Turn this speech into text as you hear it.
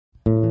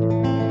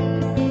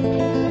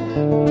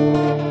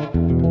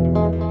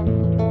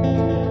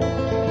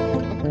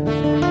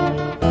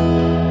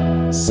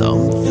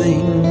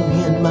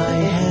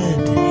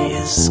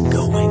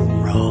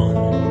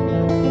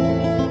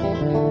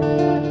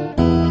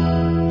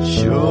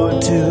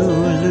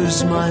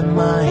my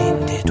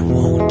mind, it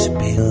won't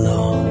be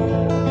long.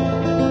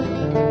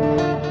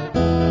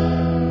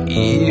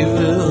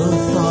 Evil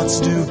thoughts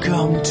do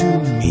come to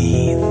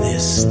me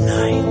this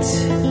night.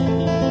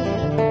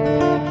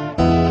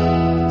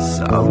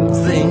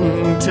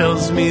 Something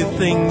tells me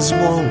things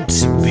won't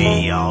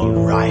be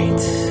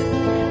alright.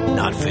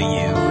 Not for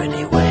you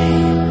anyway.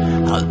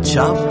 I'll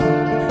chop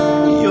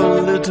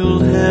your little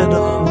head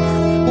off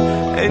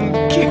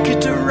and kick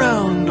it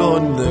around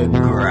on the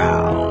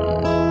ground.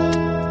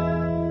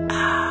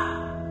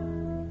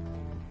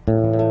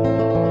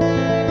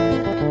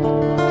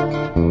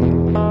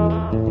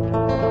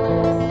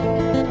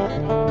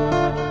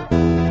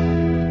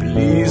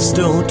 Please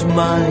don't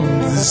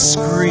mind the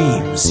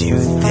screams you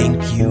think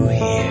you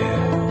hear.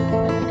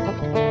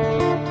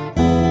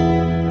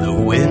 The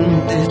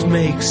wind, it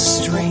makes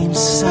strange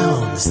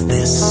sounds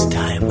this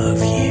time of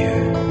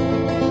year.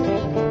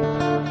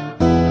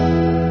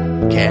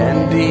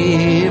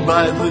 Candy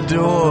by the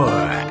door,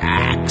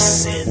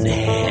 axe in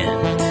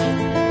hand.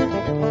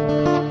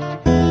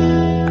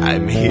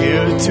 I'm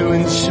here to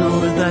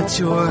ensure that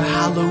your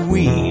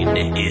Halloween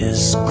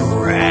is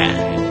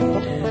grand.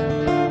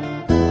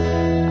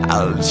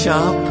 I'll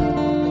chop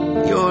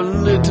your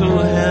little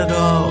head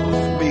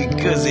off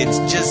because it's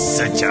just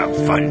such a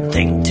fun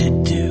thing to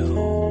do.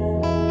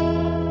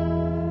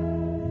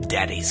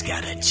 Daddy's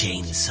got a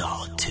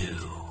chainsaw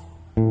too.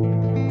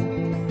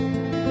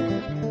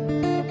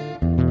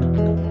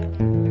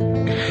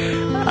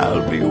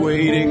 I'll be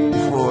waiting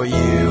for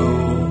you.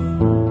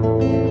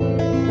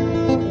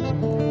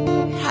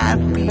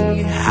 Happy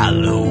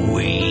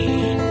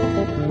Halloween.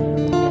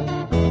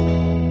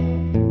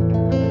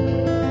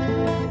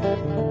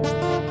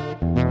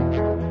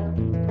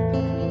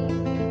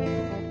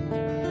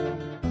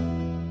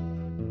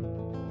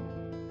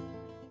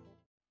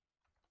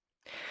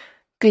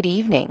 Good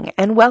evening,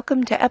 and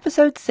welcome to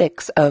episode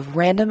 6 of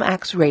Random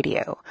Acts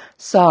Radio,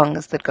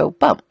 songs that go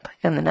bump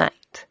in the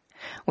night,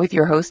 with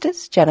your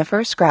hostess,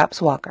 Jennifer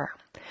Scraps Walker.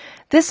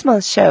 This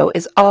month's show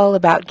is all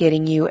about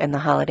getting you in the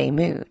holiday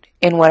mood,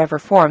 in whatever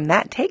form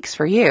that takes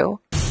for you.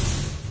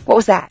 What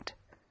was that?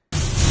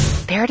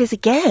 There it is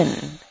again.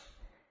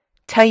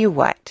 Tell you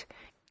what,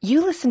 you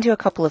listen to a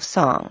couple of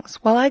songs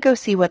while I go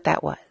see what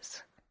that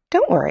was.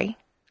 Don't worry,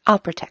 I'll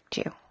protect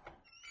you.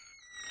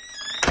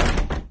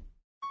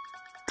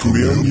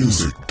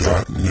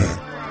 ClearMusic.net.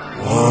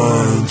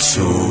 1,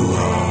 2,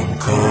 I'm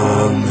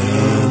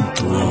coming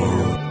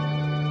through.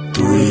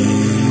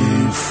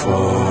 3, 4,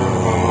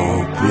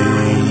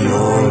 open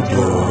your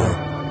door.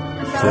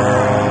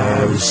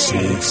 5,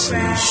 6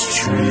 is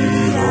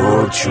treat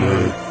or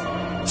trick.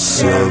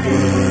 7,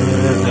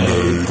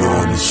 8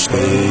 gonna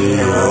stay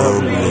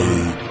up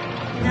late.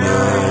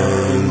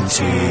 9,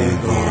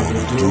 10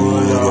 gonna do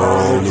it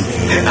all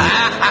again.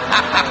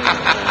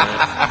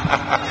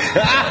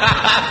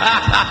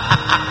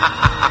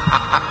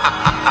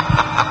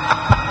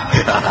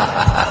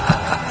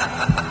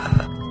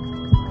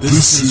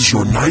 This is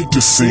your night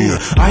to sin.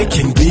 I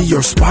can be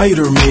your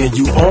Spider-Man.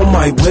 You on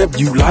my web,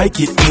 you like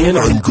it, and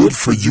I'm good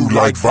for you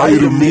like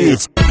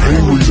vitamins.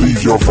 Pain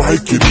relief your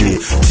Vicodin.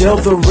 Tell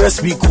the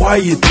rest be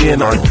quiet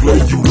then. I play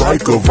you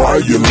like a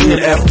violin.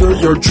 After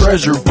your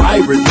treasure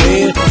pirate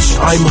man,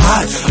 I'm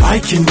hot. I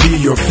can be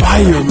your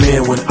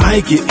fireman when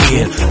I get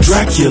in.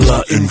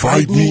 Dracula,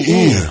 invite me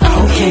in.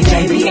 Okay,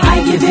 baby,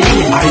 I give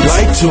in. I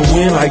like to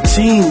win like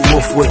Teen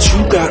Wolf. What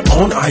you got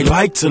on, I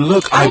like to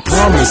look. I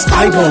promise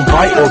I won't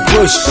bite or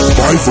push.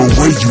 By the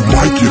way you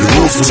like it,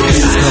 rough.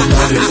 Kids come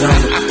out at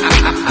night.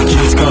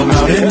 Kids come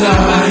out at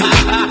night.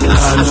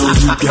 I know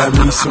you got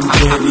me some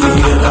candy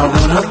and I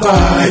wanna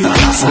buy.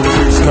 So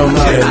freaks come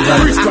out at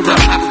night.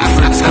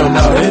 Freaks come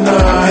out at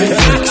night.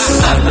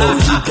 I know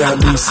you got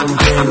me some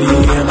candy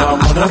and I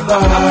wanna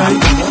buy.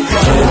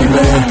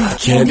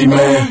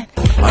 Candyman,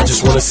 I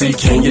just wanna see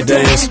can you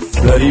dance.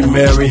 Bloody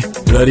Mary,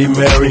 Bloody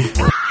Mary.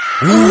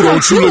 Ooh,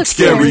 don't you look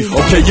scary?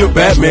 Okay, you're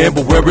Batman,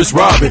 but where is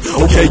Robin?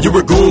 Okay, you're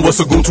a goon, what's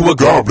a goon to a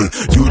goblin?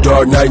 You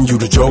Dark Knight and you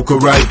the Joker,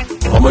 right?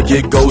 I'ma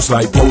get ghosts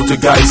like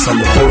Poltergeist. I'm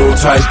the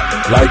phototype,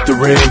 like the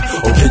Ring.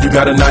 Okay, you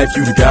got a knife,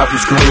 you the guy from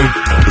Scream.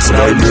 It's a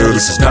nightmare,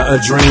 this is not a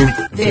dream.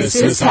 This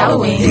is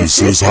Halloween. This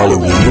is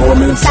Halloween.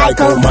 Norman,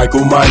 Psycho,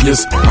 Michael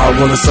Myers. I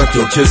wanna suck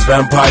your kiss,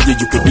 vampire.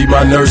 You could be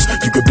my nurse,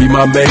 you could be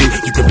my maid,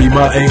 you could be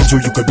my angel,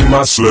 you could be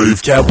my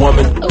slave.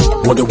 Catwoman,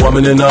 Wonder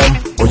Woman and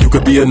or you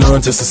could be a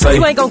nun just to say,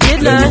 you ain't gon'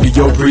 get none. Let me be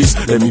your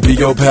priest, let me be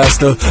your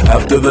pastor.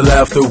 After the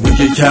laughter, we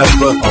get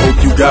Casper. I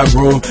hope you got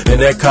room in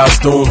that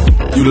costume.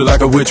 You look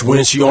like a witch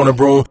when she on a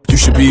broom. You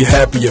should be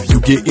happy if you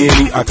get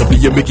any. I could be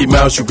your Mickey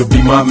Mouse, you could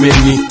be my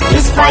Minnie.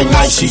 It's Fright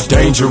Night. She's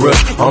dangerous,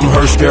 I'm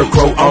her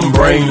scarecrow, I'm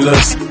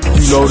brainless.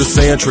 You know the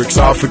saying, tricks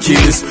are for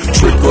kids.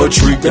 Trick or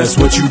treat, that's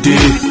what you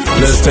did.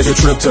 Let's take a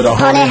trip to the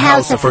haunted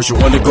house. At first you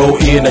want to go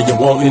in, now you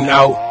wanting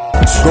out.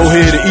 So go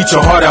ahead and eat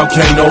your heart out,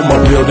 Kano. My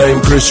real name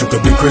Chris, you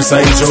could be Chris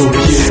Angel. The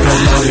kids come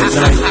out at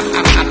night.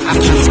 The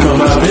kids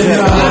come out at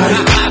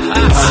night.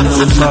 I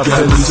know you got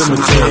me some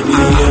candy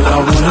and I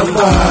wanna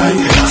buy.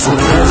 So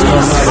freaks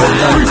come out at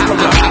night.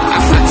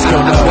 Freaks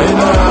come out at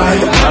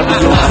night. I be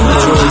your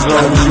Cujo,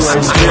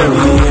 some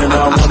candy and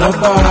I wanna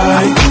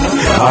buy.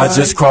 I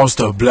just crossed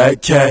a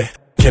black cat.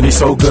 Candy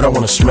so good I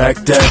wanna smack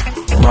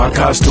that. My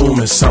costume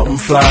is something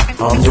fly.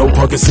 I'm your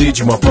pumpkin seed,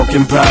 you my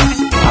pumpkin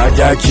pie. I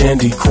got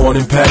candy, corn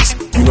and packs.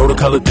 You know the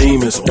color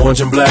theme is orange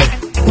and black.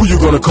 Who you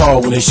gonna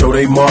call when they show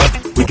they mark?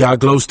 We got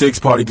glow sticks,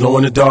 party glow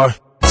in the dark.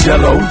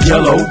 Jello,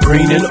 yellow,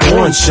 green and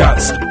orange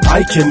shots.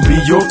 I can be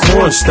your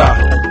corn stock.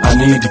 I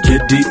need to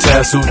get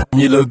detasseled.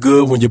 You look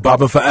good when you're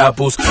bobbing for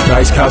apples.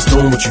 Nice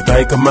costume, what you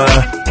think of mine?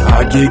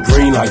 I get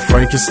green like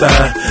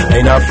Frankenstein.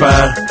 Ain't I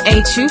fine?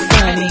 Ain't you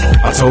funny?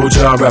 I told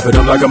you I wrap it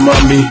up like a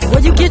mummy.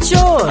 Where you get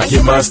yours? I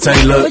get mine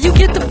tailored. Where you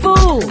get the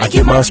food? I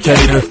get mine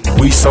catered.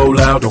 We so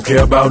loud, don't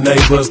care about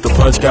neighbors. The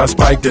punch got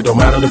spiked, it don't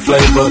matter the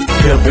flavor.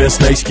 Pimpin'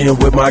 snakeskin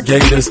with my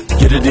gators.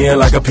 Get it in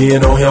like a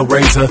pin on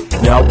Hellraiser.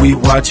 Now we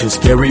watching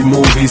scary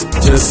movies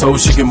just so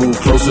she can move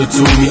closer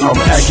to me. I'm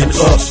acting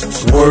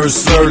up, words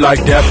sir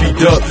like Daffy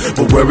Duck,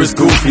 but where is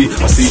Goofy?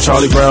 I see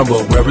Charlie Brown,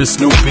 but where is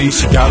Snoopy?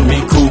 She got me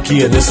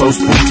kooky and it's so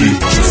spooky.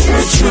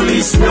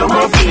 Truly smell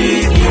my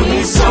feet, give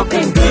me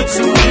something good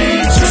to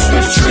eat.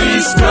 Christmas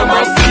tree, smell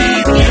my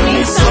feet, give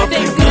me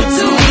something good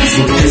to eat.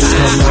 So kids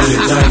come out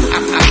at night.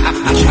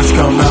 Kids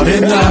come out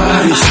at night.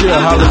 Yeah,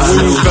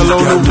 Halloween fell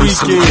on the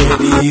weekend.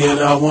 Candy and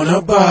I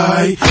wanna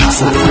buy.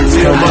 So kids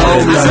come out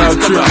at night.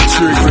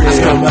 Kids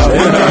come out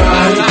at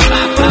night.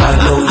 I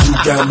know you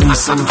got me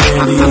some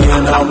candy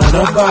and I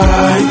wanna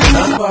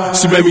buy.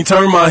 She made me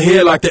turn my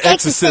head like the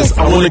Exorcist.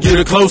 I wanna get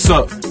her close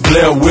up.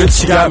 Blair Witch,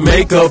 she got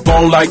makeup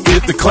on like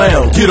It the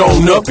Clown. Get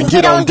on up and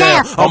get on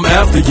down. I'm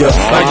after ya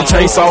like the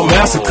Chainsaw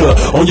Massacre.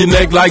 On your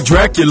neck like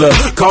Dracula.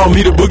 Call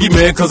me the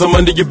boogeyman cause I'm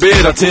under your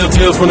bed. I tell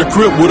tales from the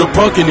crypt with a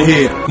punk in the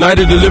head. Night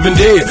of the Living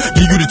Dead,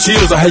 give you the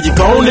chills. I had you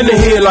gone in the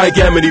head like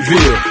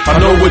Amityville. I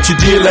know what you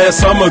did last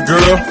summer,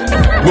 girl.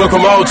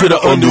 Welcome all to the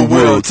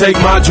underworld. Take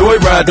my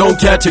joyride, don't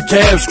catch a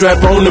cab.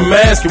 Strap on the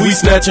mask and we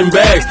snatching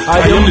bags. I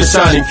am the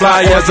shining,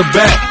 fly as a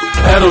bat.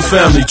 Addams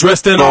Family,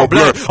 dressed in all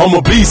black. I'm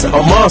a beast, a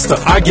monster,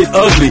 I get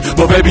ugly.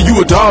 But baby, you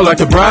a doll like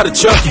the bride of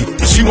Chucky.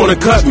 She wanna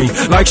cut me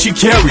like she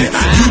Carrie.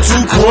 You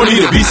too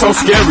corny to be so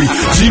scary.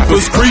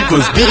 Jeepers,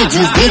 creepers,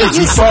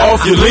 Beetlejuice, saw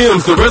off your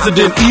limbs. The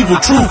Resident Evil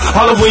truth.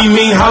 Halloween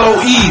mean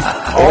Hallow Eve.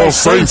 All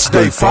Saints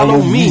Day,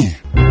 follow me.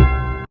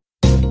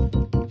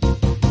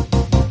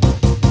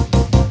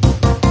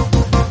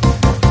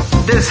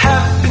 This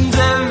happens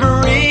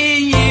every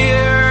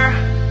year.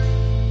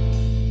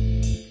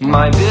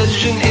 My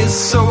vision is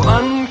so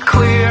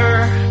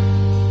unclear.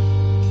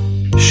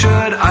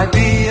 Should I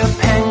be a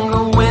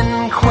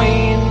penguin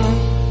queen?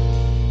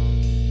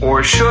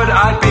 Or should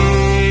I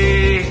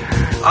be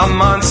a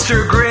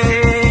monster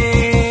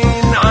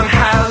green? On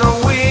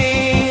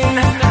Halloween,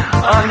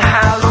 on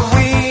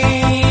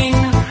Halloween,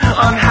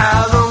 on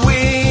Halloween.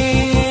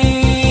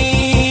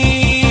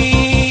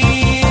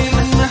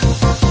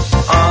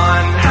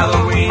 On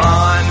Halloween,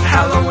 on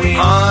Halloween,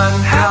 on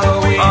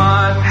Halloween,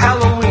 on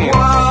Halloween.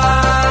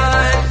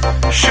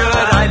 What should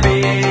I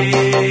be?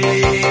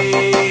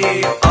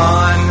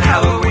 On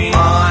Halloween,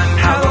 on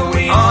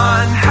Halloween,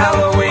 on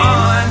Halloween,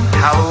 on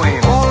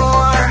Halloween.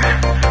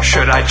 Or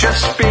should I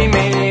just be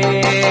me?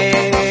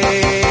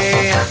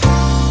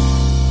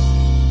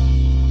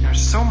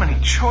 There's so many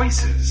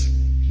choices.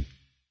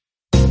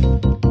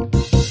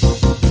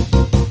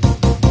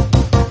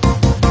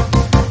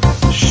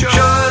 Should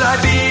I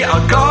be a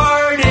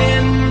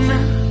garden?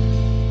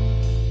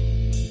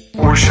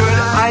 Or should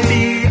I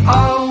be a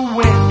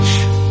witch?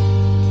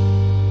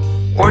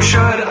 Or should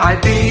I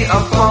be a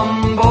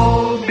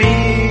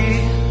bumblebee?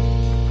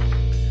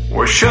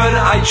 Or should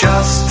I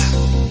just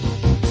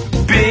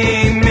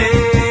be me?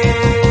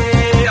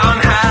 On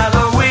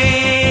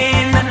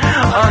Halloween,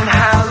 on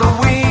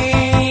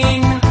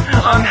Halloween,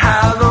 on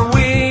Halloween.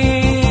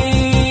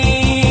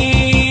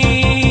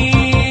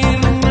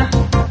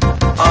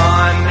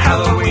 On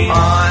Halloween,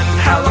 on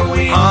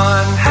Halloween,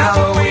 on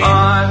Halloween,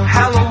 on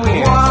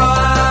Halloween.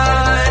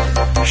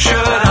 What should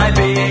I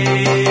be?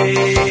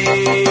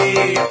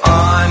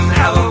 On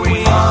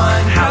Halloween,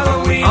 on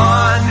Halloween,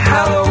 on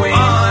Halloween,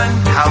 on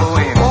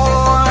Halloween.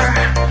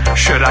 Or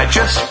should I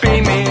just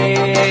be me?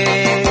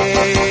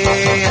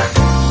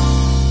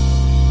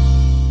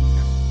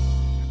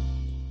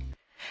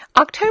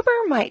 October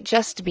might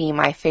just be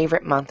my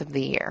favorite month of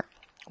the year.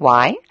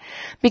 Why?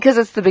 Because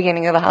it's the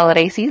beginning of the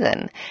holiday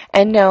season.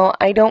 And no,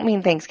 I don't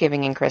mean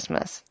Thanksgiving and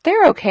Christmas.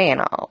 They're okay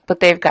and all, but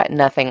they've got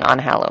nothing on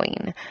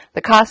Halloween.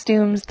 The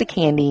costumes, the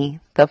candy,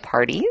 the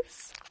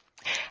parties.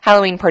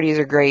 Halloween parties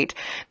are great.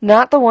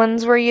 Not the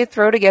ones where you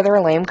throw together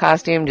a lame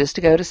costume just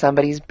to go to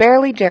somebody's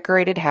barely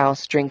decorated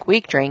house, drink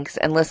weak drinks,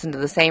 and listen to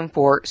the same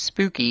 4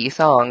 spooky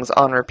songs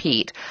on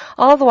repeat,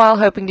 all the while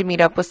hoping to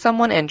meet up with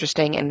someone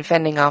interesting and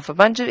fending off a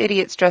bunch of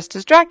idiots dressed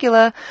as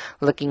Dracula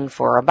looking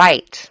for a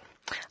bite.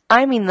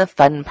 I mean the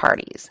fun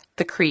parties,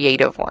 the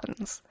creative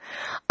ones.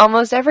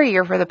 Almost every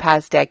year for the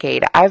past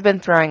decade, I've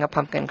been throwing a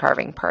pumpkin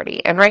carving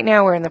party, and right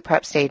now we're in the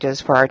prep stages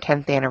for our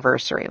 10th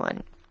anniversary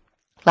one.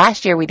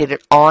 Last year we did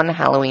it on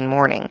Halloween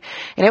morning,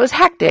 and it was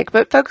hectic,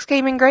 but folks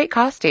came in great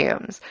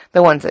costumes,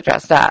 the ones that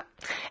dressed up,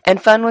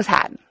 and fun was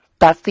had.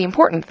 That's the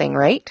important thing,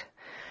 right?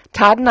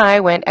 Todd and I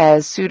went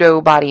as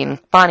pseudo Bonnie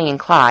and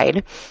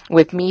Clyde,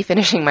 with me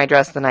finishing my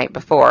dress the night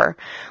before.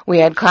 We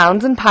had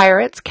clowns and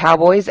pirates,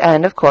 cowboys,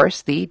 and, of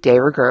course, the de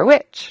rigueur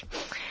witch.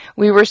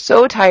 We were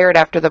so tired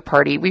after the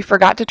party, we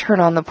forgot to turn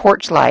on the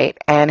porch light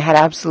and had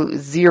absolute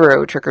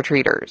zero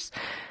trick-or-treaters.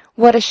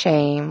 What a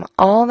shame.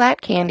 All that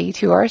candy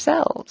to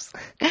ourselves.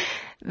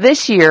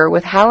 This year,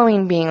 with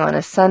Halloween being on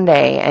a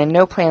Sunday and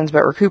no plans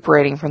but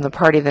recuperating from the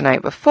party the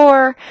night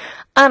before,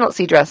 I don't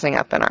see dressing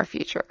up in our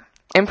future.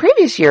 In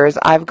previous years,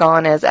 I've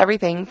gone as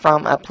everything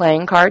from a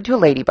playing card to a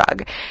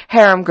ladybug,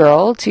 harem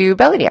girl to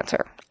belly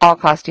dancer, all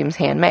costumes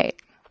handmade.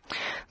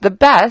 The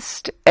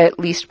best, at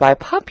least by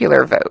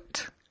popular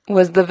vote,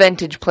 was the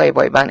vintage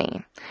Playboy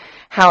bunny.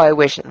 How I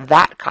wish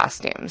that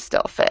costume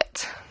still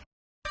fit.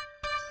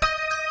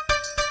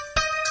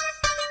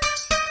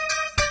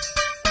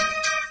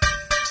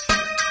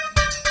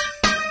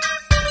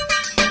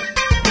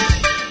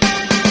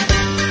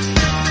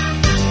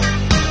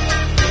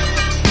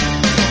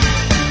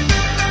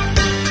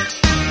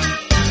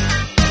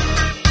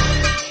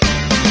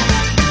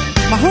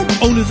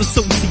 Homeowners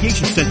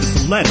Association sent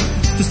us a letter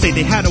to say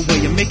they had a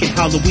way of making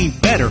Halloween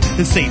better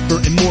and safer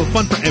and more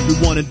fun for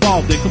everyone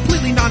involved and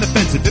completely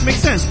non-offensive. It makes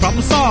sense,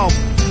 problem solved.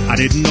 I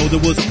didn't know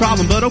there was a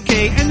problem, but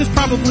okay, and this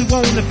probably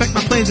won't affect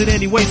my plans in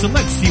any way, so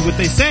let's see what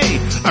they say.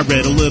 I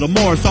read a little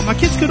more, so my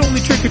kids could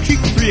only trick-or-treat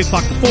from 3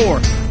 o'clock to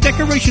 4.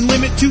 Decoration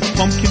limit 2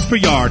 pumpkins per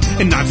yard,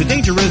 and knives are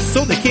dangerous,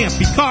 so they can't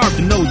be carved,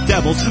 and no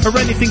devils or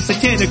anything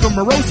satanic or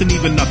morose, and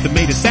even nothing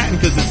made of satin,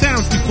 cause it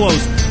sounds too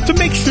close. To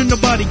make sure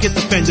nobody gets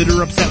offended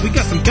or upset, we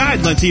got some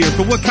guidelines here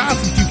for what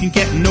costumes you can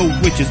get and no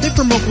witches. They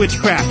promote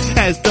witchcraft,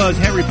 as does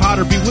Harry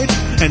Potter Bewitched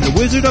and The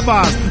Wizard of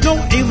Oz. No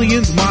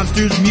aliens,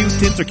 monsters,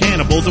 mutants, or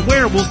cannibals, or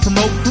werewolves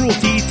promote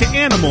cruelty to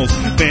animals.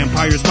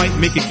 Vampires might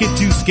make a kid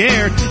too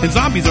scared, and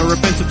zombies are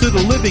offensive to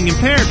the living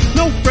impaired.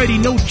 No Freddy,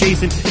 no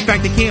Jason, in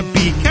fact they can't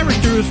be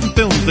characters from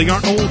films they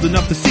aren't old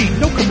enough to see.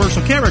 No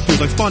commercial characters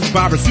like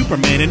SpongeBob or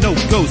Superman, and no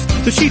ghosts.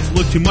 The sheets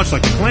look too much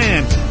like the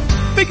Klan.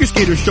 Figure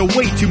skaters show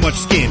way too much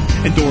skin,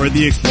 and Dora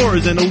the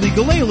Explorer's an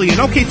illegal alien.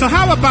 Okay, so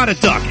how about a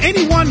duck?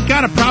 Anyone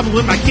got a problem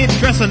with my kid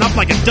dressing up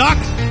like a duck?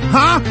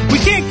 Huh? We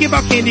can't give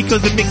out candy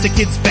because it makes the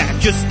kids fat.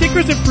 Just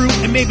stickers and fruit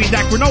and maybe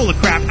that granola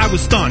crap. I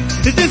was stunned.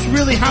 Is this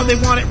really how they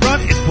want it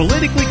run? It's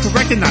politically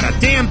correct and not a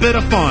damn bit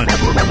of fun.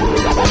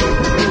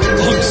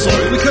 I'm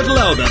sorry, we can't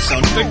allow that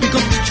sound effect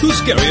because it's too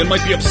scary and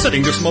might be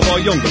upsetting to some of our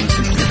younger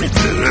listeners.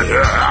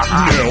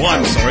 No,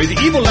 I'm sorry. The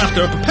evil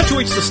laughter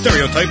perpetuates the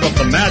stereotype of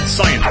the mad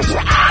scientist.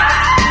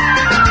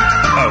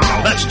 Oh,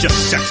 no, that's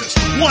just sexist.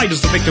 Why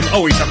does the victim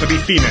always have to be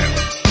female?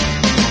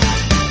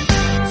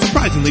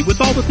 Surprisingly,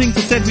 with all the things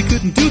I said we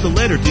couldn't do, the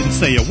letter didn't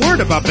say a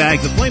word about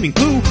bags of flaming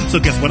poo. So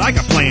guess what I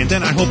got planned,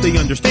 and I hope they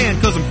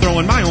understand, cause I'm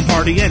throwing my own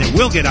party and it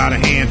will get out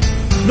of hand.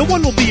 No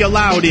one will be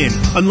allowed in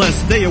unless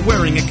they are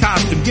wearing a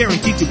costume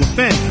guaranteed to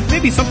offend.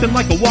 Maybe something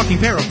like a walking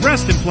pair of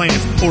breast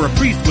implants, or a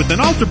priest with an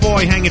altar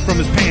boy hanging from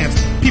his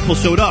pants. People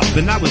showed up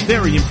and I was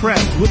very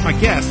impressed with my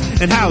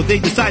guests and how they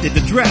decided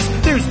to dress.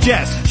 There's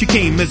Jess, she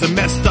came as a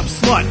messed up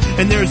slut.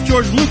 And there's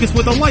George Lucas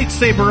with a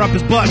lightsaber up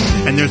his butt.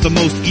 And there's the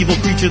most evil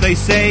creature they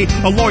say,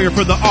 a lawyer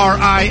for the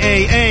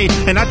RIAA.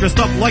 And I dressed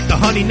up like the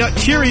Honey Nut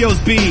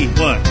Cheerios bee.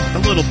 What? The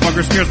little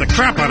bugger scares the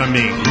crap out of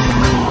me.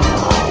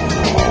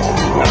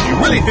 Now, do you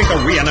really think a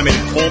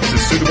reanimated corpse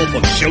is suitable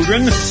for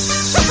children?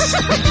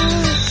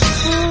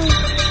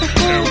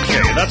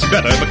 Okay, that's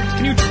better, but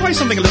can you try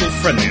something a little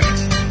friendlier?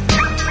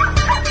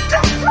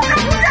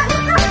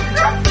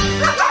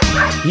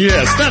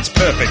 Yes, that's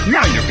perfect.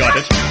 Now you've got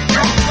it.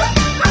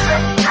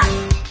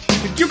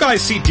 Did you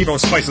guys see Devo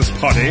Spice's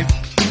party?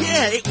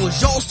 Yeah, it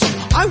was awesome.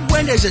 I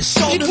went as a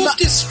salt. It was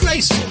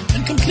disgraceful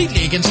and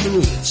completely against the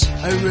rules.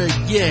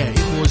 Yeah,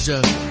 it was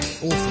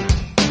awful.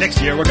 Next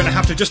year, we're going to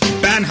have to just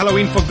ban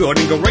Halloween for good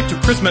and go right to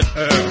Christmas,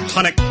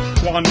 Hanukkah,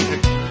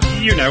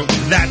 you know,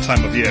 that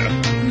time of year.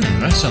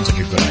 That sounds like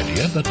a good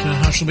idea, but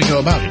how shall we go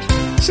about it?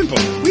 Simple.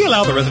 We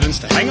allow the residents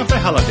to hang up their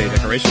holiday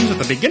decorations at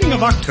the beginning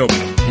of October.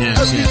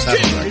 Yes,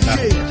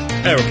 that'll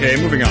work. Okay,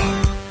 moving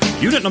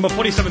on. Unit number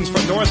 47's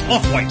front door is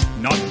off-white,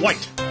 not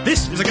white.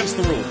 This is against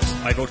the rules.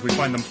 I vote we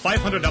fine them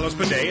 $500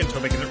 per day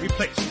until they get it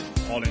replaced.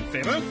 All in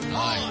favor?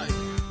 Aye.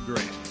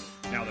 Great.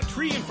 Now, the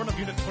tree in front of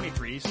Unit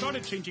 23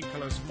 started changing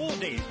colors 4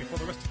 days before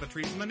the rest of the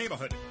trees in the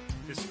neighborhood.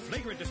 This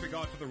flagrant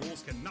disregard for the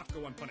rules cannot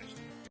go unpunished.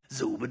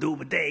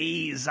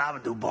 Zooba-dooba-day,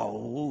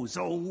 zabba-doo-bo,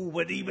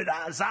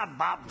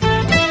 zooba-dee-ba-da-zabba.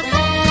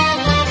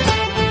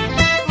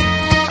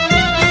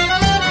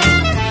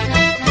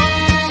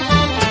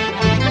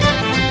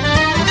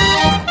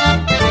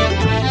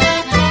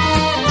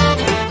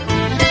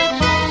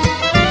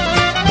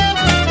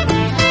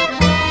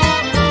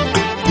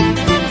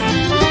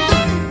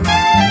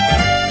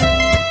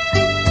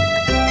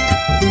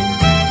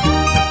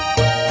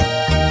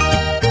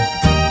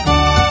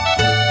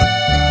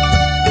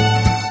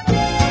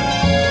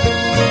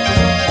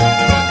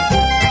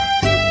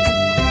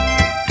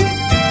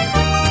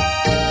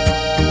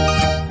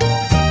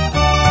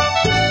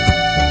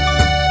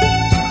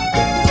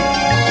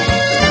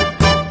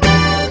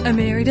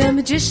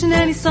 magician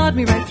and he sawed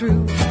me right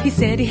through. He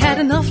said he had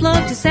enough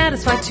love to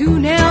satisfy two.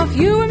 Now if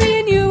you were me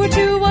and you were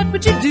two, what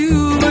would you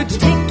do? Would you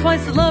take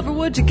twice the love or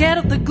would you get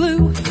up the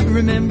glue?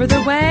 Remember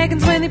the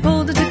wagons when they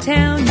pulled into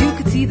town? You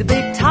could see the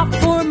big top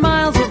 4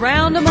 miles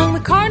around. Among the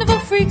carnival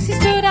freaks he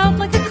stood out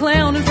like a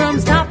clown, and from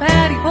his top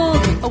hat he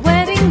pulled a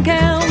wedding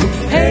gown.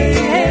 Hey,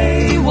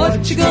 hey,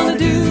 what you gonna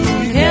do?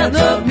 You can't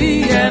love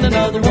me and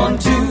another one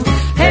too.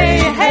 Hey,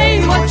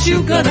 hey, what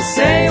you gonna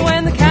say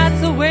when the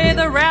cat's away,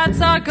 the rats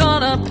are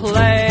gonna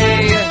play?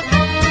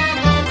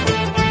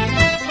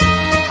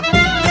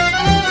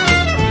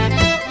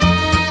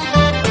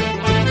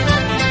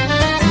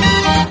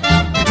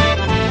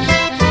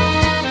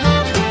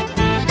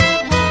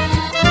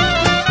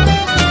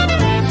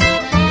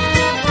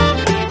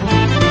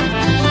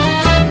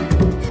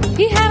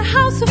 He had a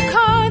house of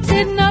cards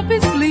hidden up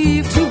his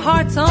sleeve, 2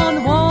 hearts on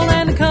the wall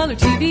and a color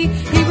TV.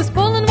 He was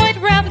pulling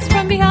white rabbits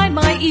from behind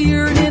my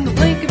ear, and in the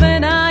blink of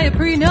an eye a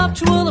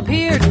prenuptial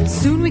appeared.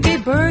 Soon we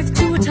gave birth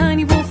to a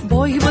tiny wolf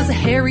boy. He was a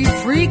hairy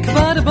freak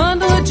but a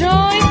bundle of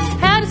joy.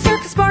 Had a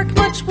circus bark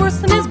much worse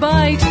than his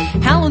bite,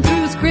 howling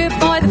through his crib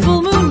by the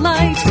full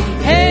moonlight.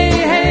 Hey,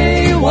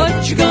 hey,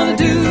 what you gonna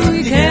do?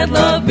 You can't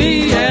love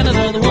me and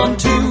another one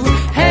too.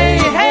 Hey,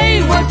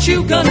 hey, what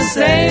you gonna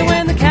say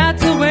when the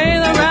cat's away,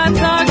 the rats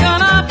are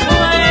gonna play?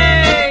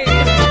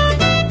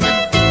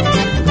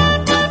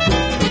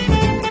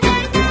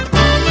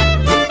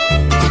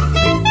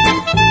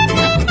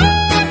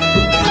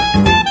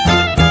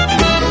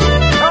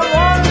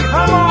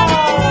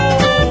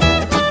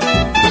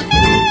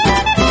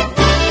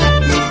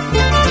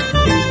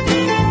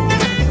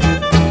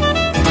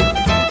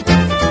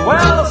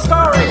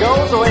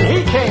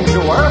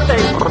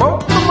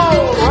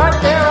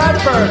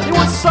 He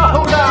was so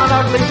down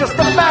ugly, just a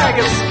bag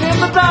of skin.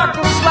 The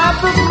doctor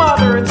slapped his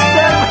mother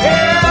instead of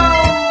him.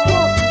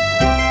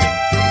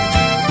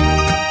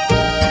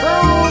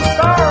 True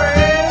story.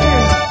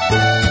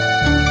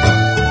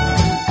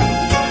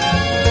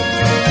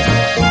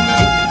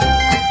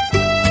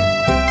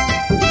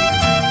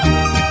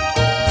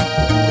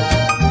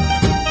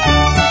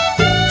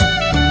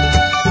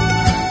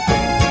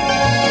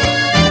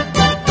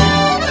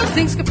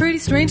 Things got pretty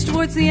strange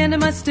towards the end of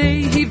my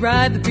stay. He'd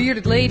ride the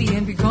bearded lady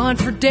and be gone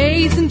for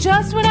days. And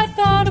just when I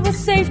thought it was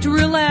safe to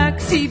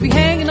relax, he'd be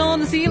hanging on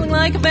the ceiling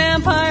like a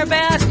vampire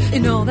bat.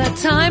 In all that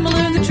time I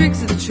learned the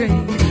tricks of the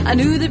trade. I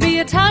knew there'd be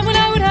a time when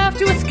I would have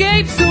to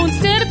escape. So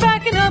instead of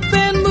backing up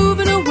and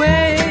moving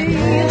away,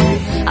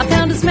 I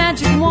found his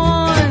magic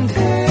wand.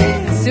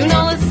 Soon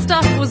all his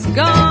stuff was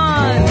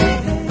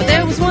gone, but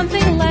there was one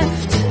thing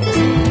left.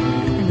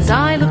 And as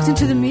I looked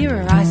into the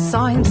mirror, I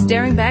saw him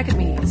staring back at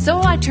me.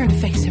 So I turned to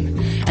face him,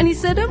 and he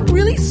said, I'm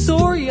really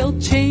sorry, I'll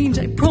change,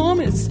 I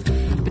promise.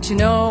 But you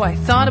know, I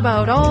thought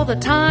about all the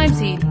times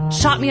he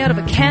shot me out of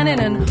a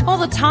cannon, and all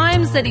the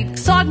times that he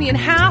sawed me in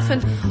half,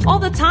 and all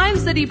the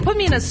times that he put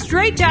me in a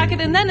straitjacket,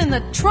 and then in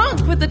the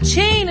trunk with a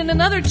chain and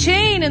another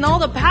chain and all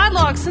the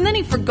padlocks, and then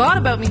he forgot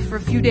about me for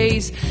a few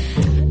days.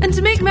 And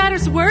to make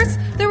matters worse,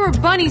 there were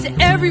bunnies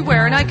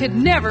everywhere, and I could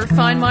never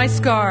find my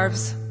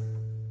scarves.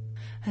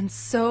 And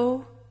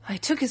so I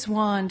took his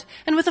wand,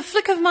 and with a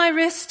flick of my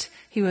wrist,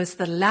 he was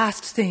the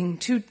last thing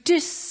to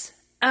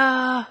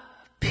disappear.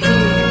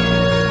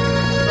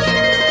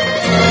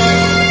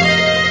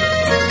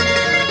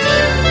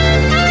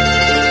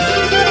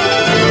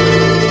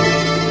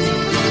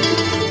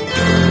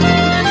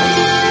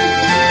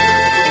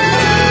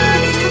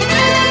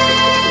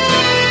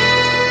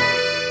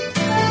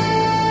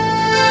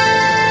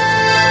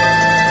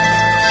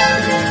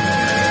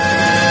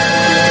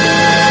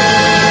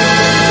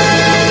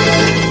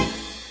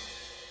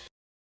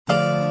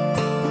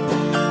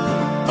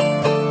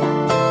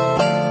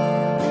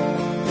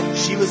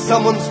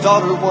 Someone's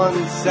daughter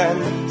once,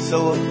 and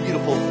so a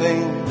beautiful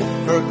thing.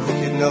 Her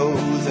crooked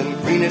nose and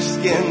greenish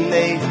skin,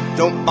 they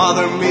don't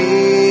bother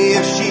me.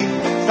 If she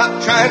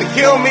stopped trying to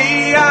kill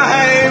me,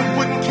 I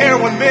wouldn't care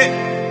one bit.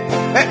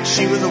 That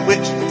she was a witch,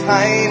 a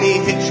tiny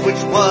hitch,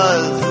 which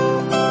was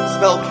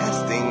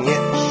spell-casting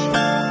itch.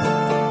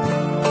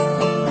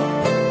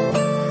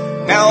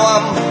 Now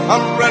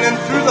I'm running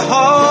through the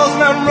halls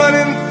and I'm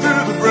running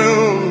through the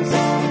rooms.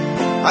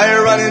 I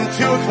run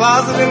into a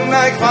closet and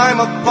I climb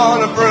up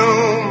on a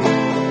broom.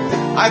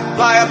 I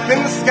fly up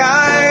in the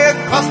sky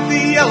across the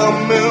yellow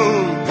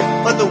moon.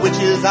 But the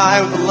witch's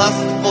eye with a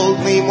lustful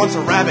gleam wants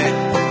a rabbit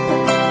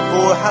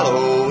for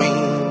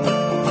Halloween.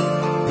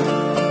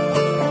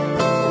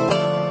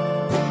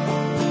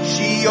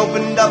 She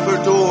opened up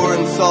her door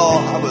and saw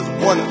I was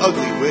one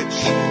ugly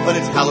witch. But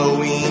it's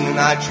Halloween and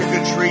I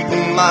trick-or-treat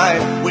and my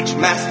witch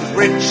mask is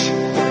rich.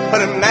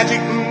 But a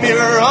magic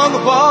mirror on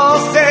the wall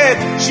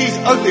said she's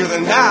uglier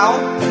than thou.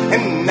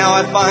 And now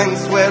I find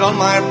sweat on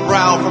my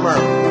brow from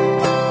her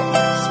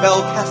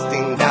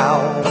spell-casting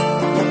down.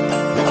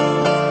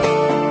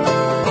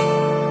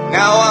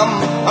 Now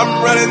I'm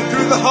running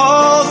through the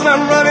halls and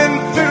I'm running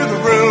through the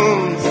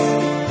rooms.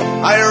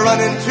 I run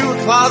into a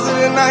closet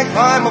and I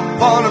climb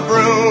upon a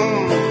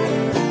broom.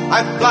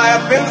 I fly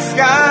up in the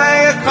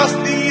sky across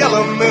the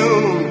yellow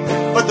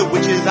moon. But the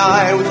witch's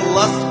eye with a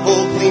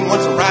lustful gleam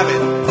wants a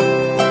rabbit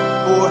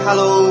for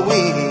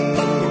Halloween.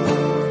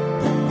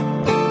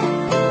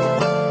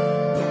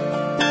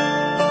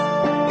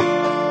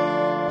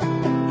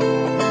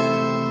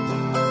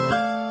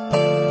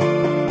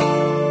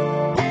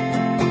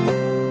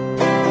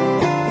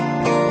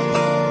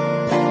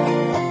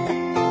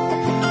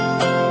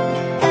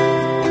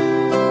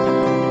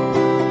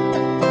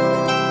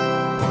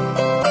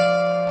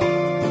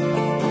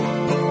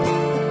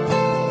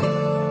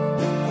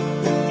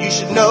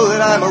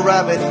 I'm a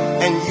rabbit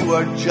and you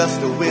are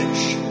just a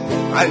witch.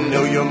 I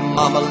know your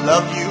mama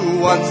loved you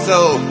once,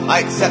 so I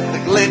accept the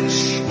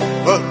glitch.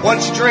 But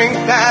once you drink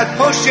that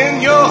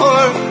potion,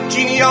 your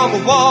genie on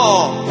the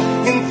wall.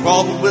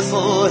 Enthrall the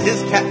whistle,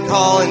 his cat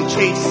call, and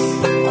chase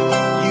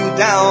you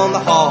down the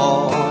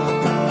hall.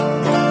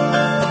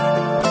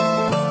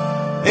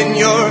 Then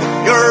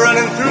you're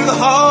running through the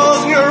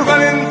halls and you're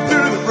running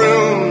through the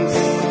rooms.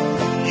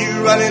 You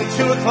run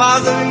into a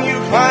closet and you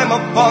climb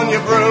up on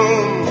your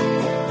broom.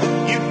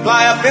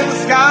 Fly up in the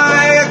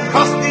sky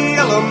across the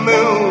yellow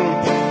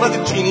moon. But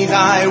the genie's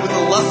eye with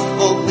a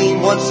lustful gleam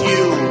wants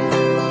you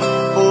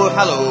for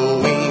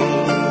Halloween.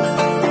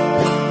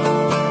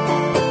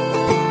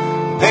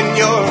 Then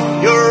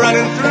you're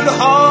running through the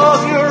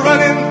halls and you're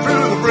running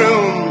through the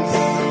rooms.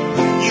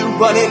 You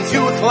run into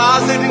a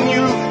closet and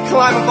you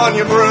climb up on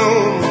your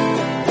broom.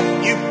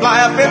 You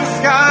fly up in the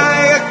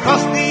sky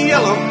across the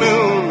yellow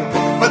moon.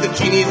 But the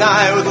genie's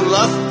eye with a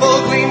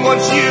lustful gleam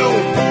wants you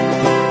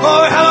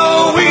for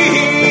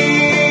Halloween.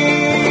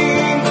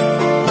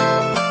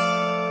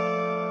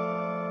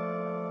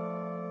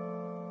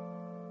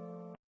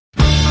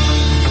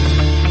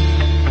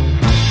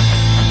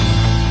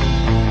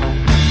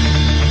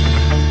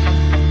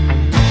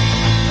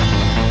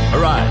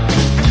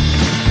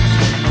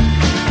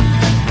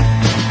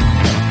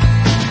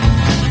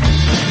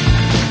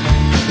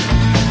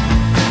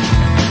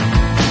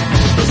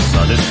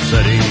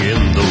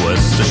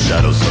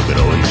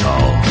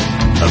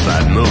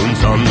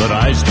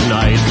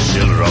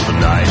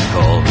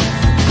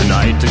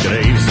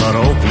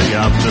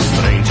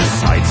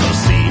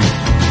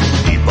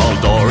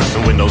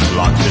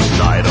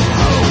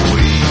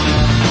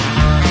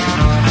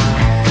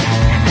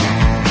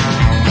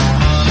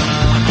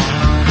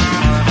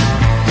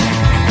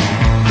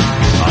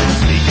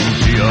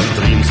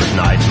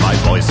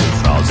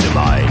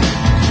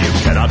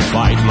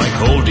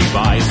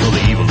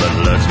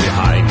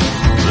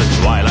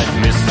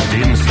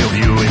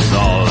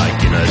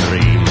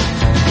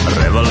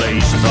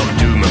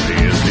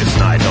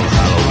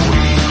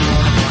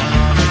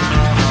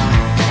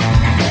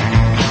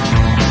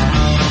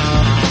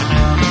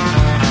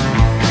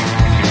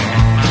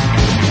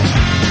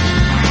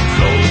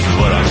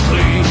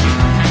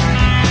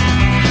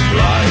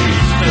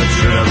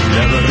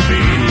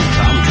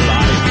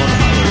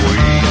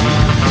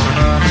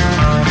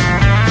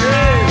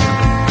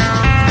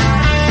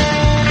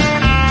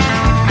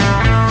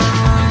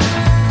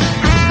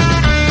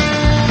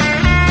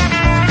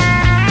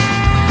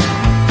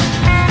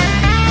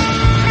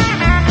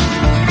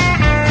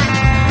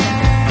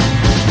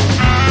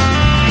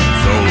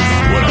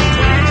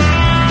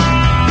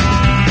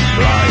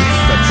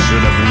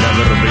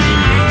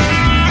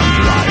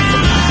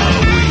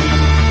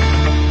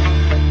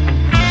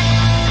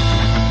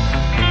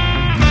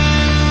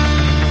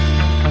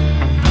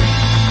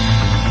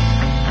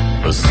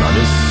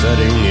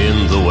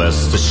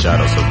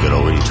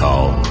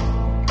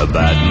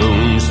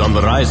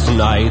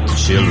 Tonight, the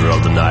children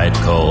of the night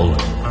call.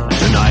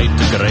 Tonight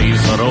the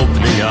graves are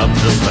opening up,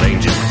 the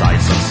strangest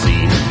sights are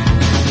seen.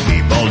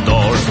 Keep all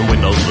doors and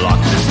windows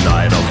locked this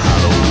night of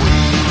Halloween.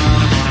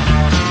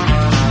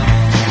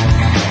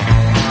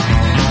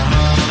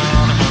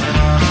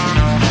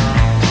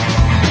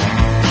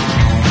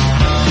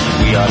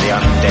 We are the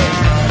undead,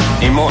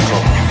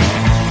 immortal.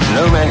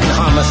 No man can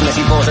harm us unless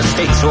he bores a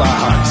stake through our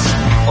hearts,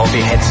 or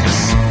beheads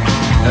us.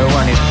 No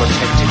one is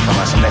protected from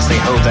us unless they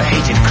hold the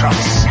hated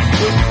cross.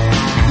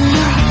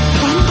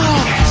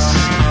 Yes.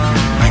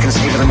 I can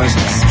savor the most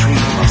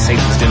extreme of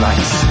Satan's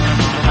delights.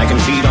 I can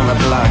feed on the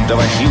blood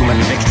of a human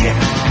victim.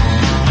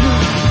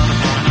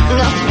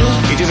 Not me.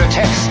 It is a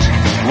test.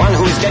 One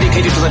who is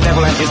dedicated to the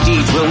devil and his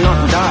deeds will not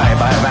die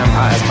by a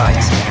vampire's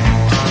bite,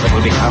 but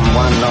will become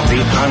one of the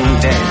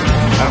undead,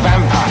 a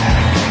vampire.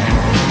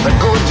 The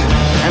good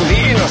and the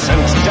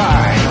innocent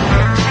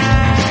die.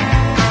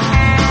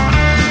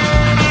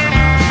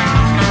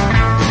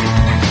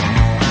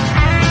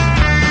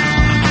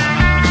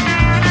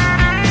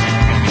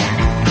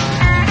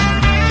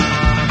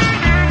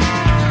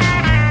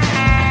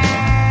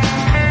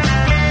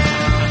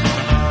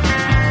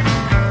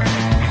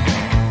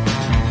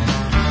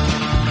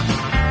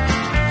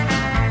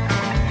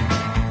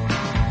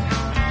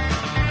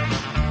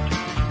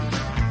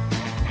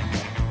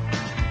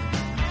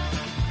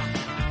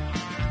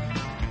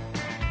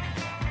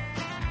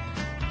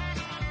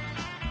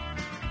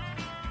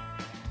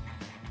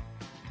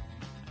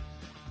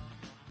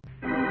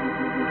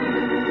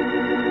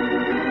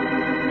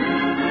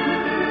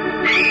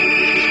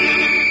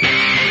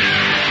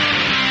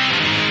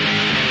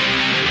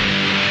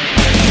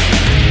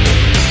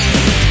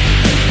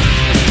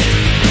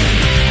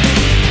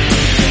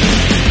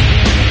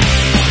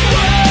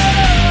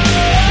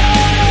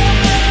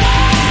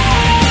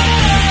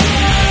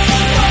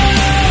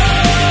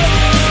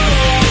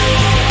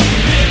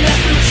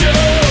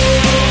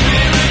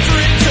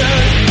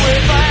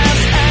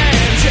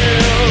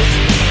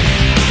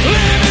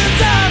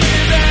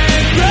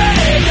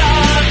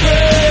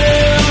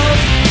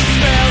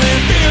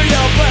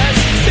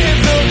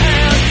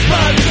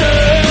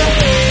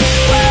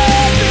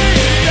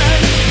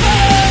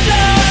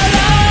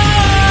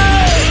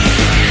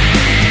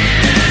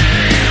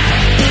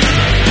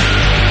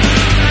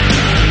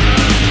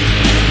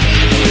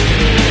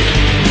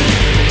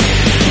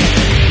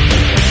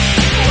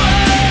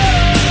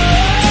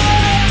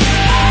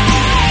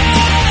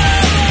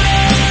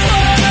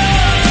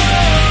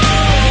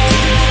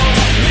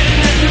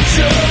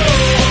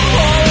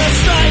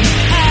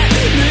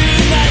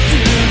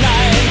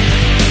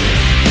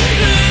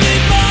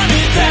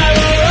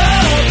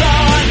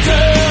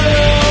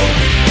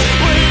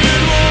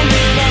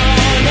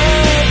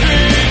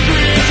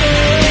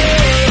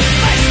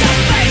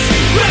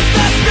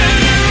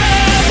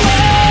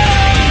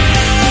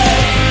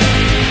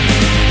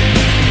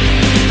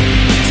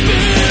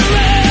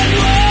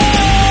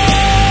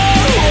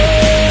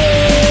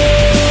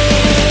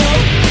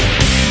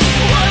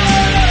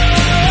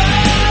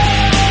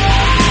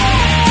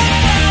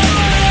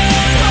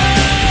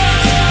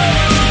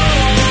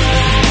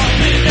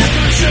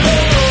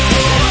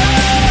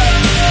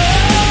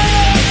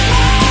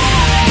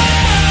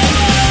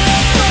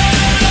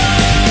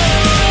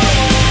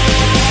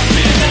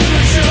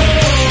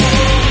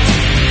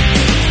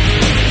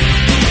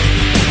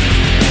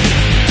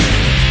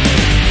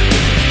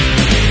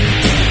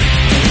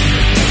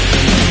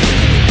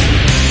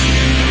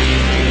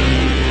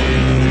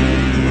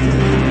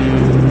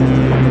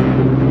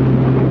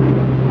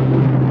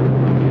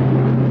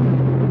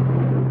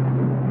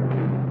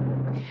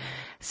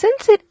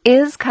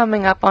 is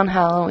coming up on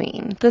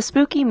Halloween, the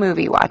spooky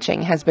movie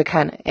watching has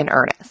begun in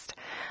earnest.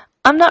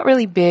 I'm not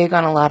really big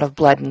on a lot of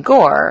blood and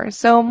gore,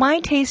 so my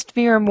taste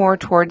veer more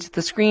towards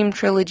the Scream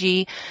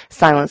trilogy,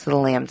 Silence of the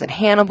Lambs and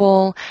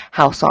Hannibal,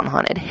 House on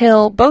Haunted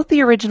Hill, both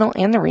the original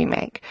and the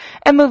remake,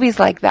 and movies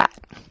like that.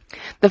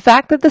 The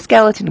fact that The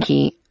Skeleton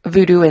Key,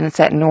 Voodoo and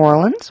Set in New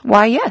Orleans,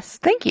 why yes,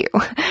 thank you,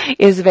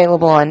 is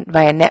available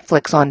via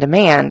Netflix on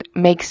demand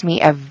makes me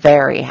a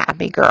very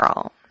happy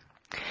girl.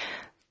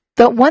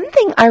 The one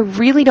thing I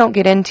really don't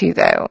get into,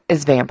 though,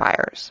 is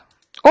vampires.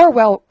 Or,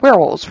 well,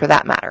 werewolves, for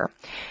that matter.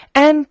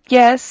 And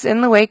yes,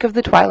 in the wake of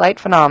the Twilight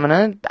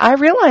phenomena, I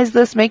realize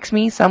this makes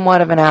me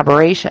somewhat of an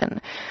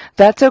aberration.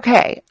 That's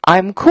okay.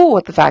 I'm cool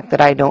with the fact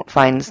that I don't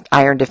find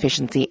iron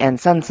deficiency and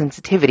sun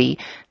sensitivity,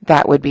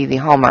 that would be the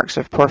hallmarks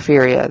of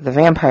porphyria, the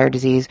vampire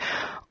disease,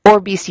 or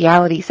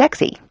bestiality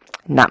sexy.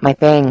 Not my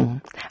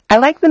thing. I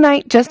like the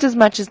night just as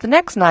much as the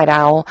next night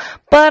owl,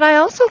 but I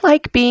also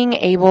like being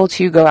able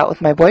to go out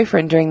with my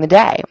boyfriend during the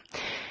day.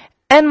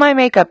 And my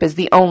makeup is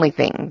the only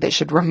thing that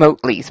should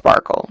remotely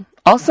sparkle.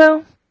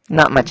 Also,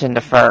 not much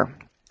into fur.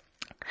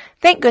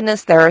 Thank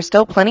goodness there are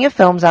still plenty of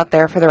films out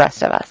there for the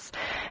rest of us.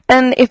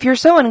 And if you're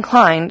so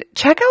inclined,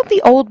 check out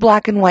the old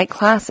black and white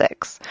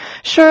classics.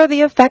 Sure,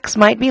 the effects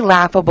might be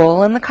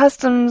laughable and the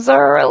customs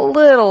are a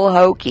little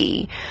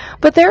hokey,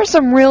 but there are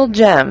some real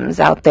gems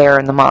out there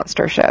in the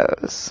monster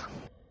shows.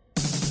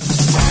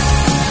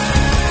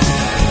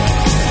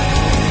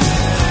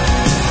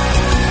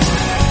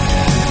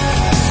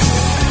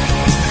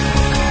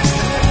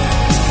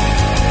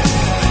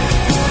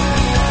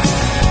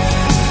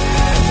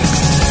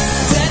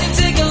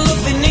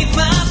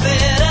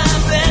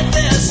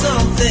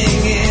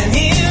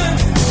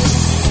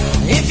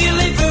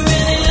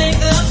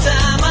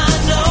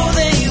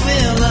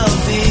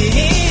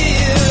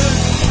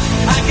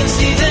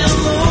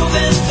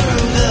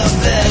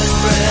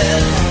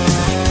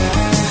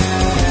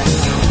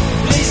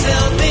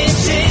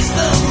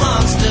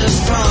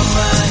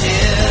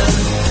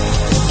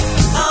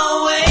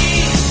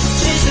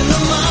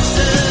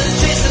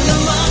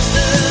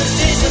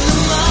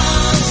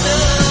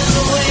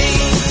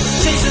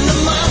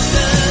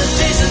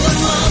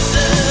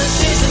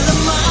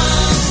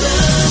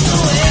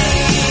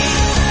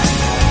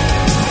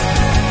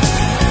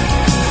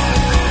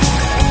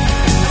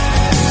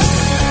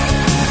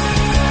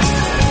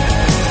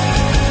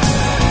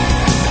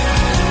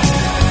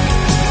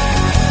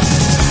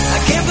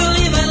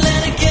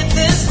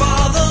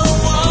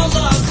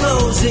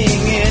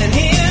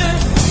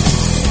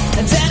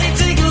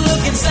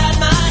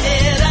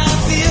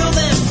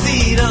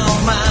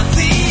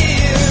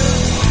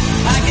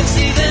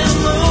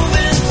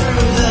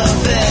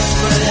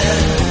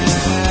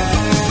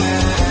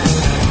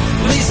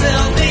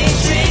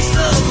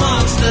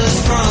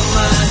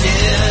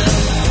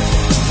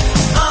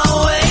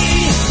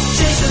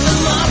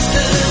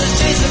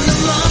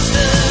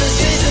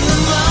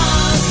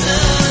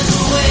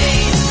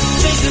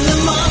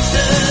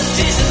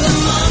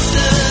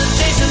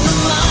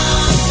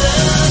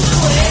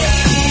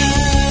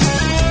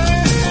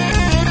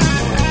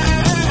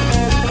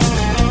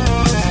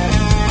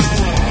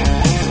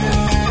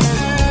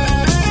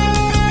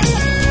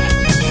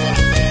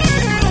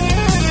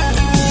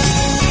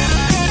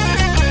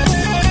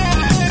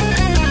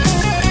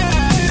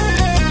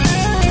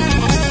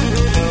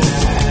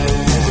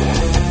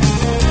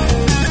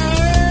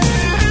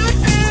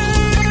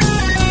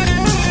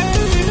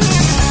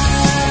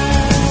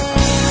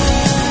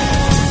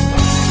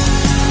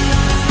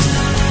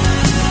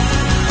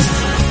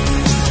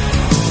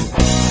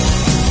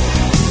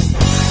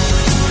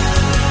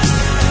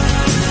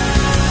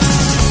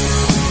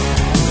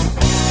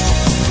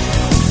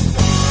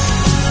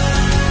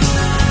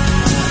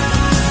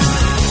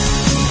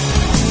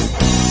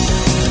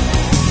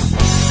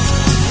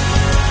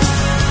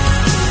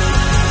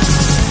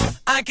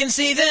 I can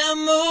see them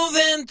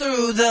moving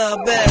through the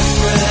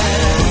bedroom.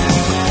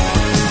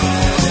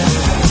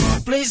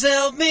 Please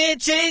help me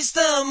chase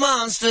the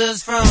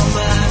monsters from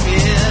my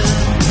head.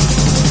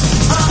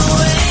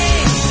 Away,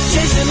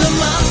 chasing the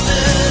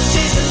monsters,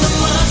 chasing the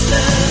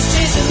monsters,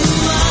 chasing the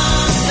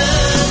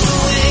monsters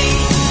away.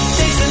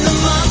 Chasing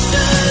the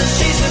monsters,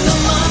 chasing the monsters, chasing the monsters away. Chasing the monsters, chasing the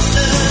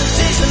monsters,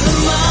 chasing the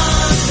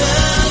monsters,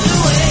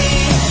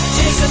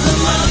 chasing the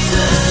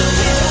monsters.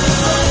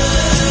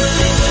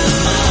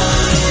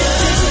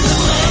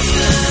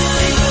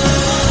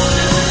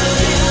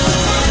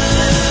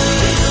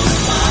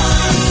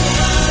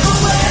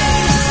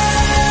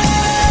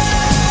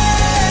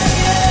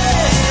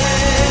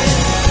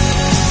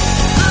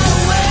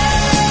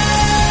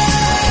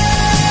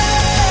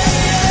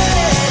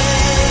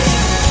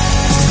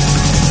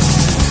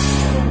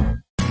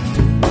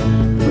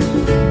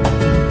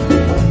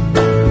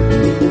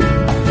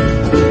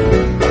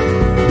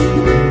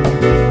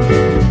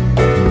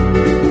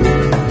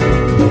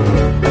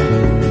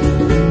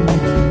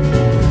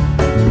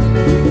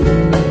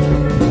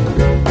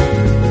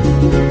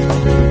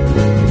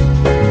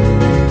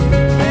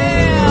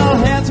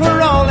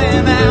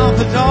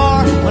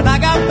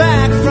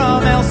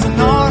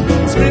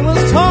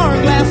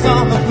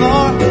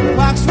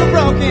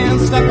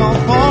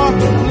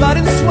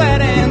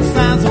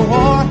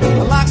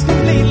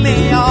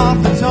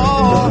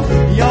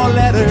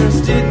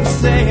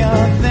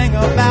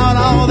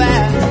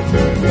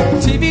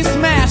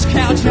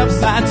 couch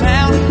upside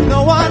down.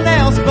 No one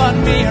else but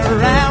me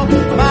around.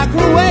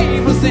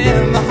 Microwave was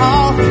in the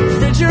hall.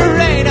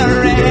 Refrigerator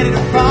ready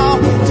to fall.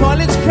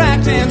 Toilets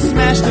cracked and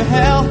smashed to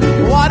hell.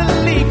 Water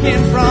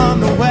leaking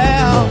from the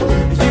well.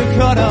 You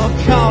could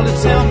have called to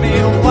tell me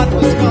what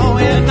was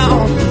going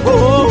on.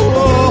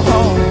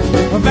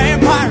 Oh, a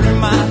vampire in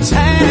my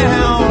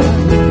town.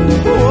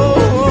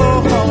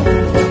 Oh,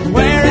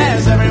 where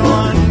has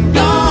everyone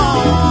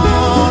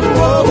gone?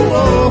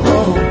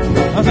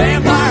 Oh, a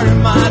vampire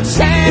in my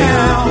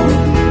town.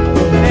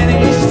 And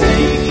he's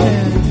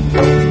taking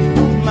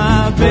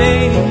my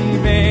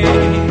baby,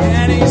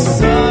 and he's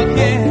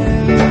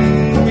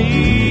sucking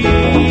me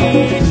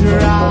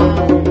dry.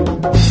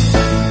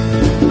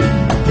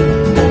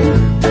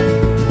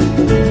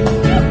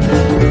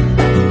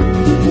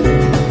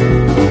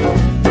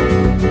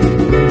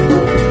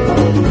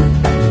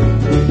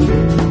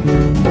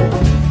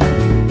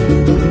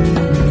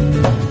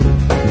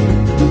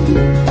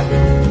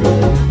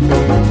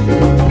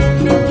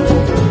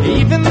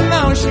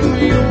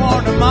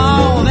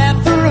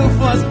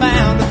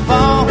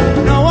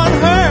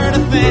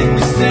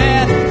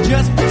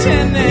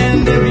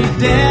 Pretending to be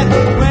dead,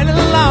 went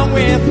along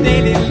with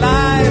daily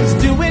lives,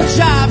 doing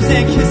jobs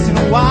and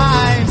kissing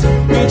wives.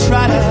 We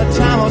tried a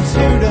time or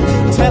two to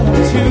tell them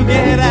to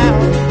get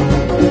out.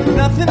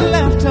 Nothing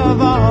left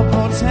of our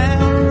poor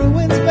town,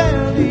 ruins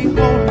barely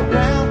holding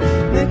ground,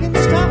 making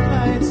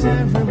stoplights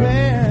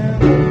everywhere.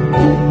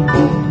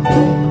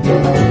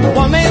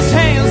 One man's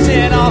hands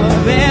did all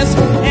of this,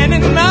 and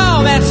in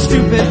all that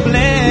stupid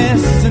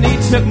bliss, and he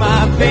took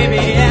my baby,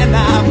 and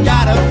I've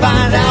gotta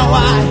find out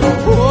why.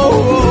 Whoa,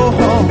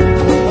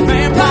 a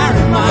vampire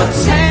in my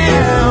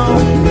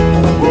town.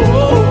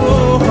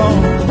 Whoa,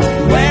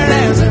 where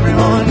has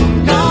everyone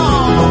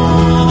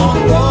gone?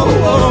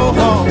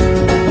 Whoa,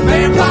 a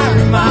vampire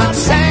in my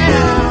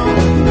town,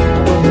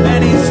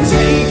 and he's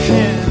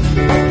taking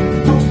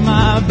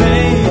my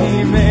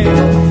baby,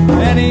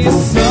 and he's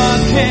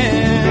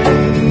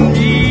sucking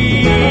me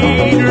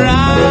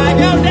dry.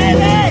 Go,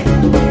 Daisy!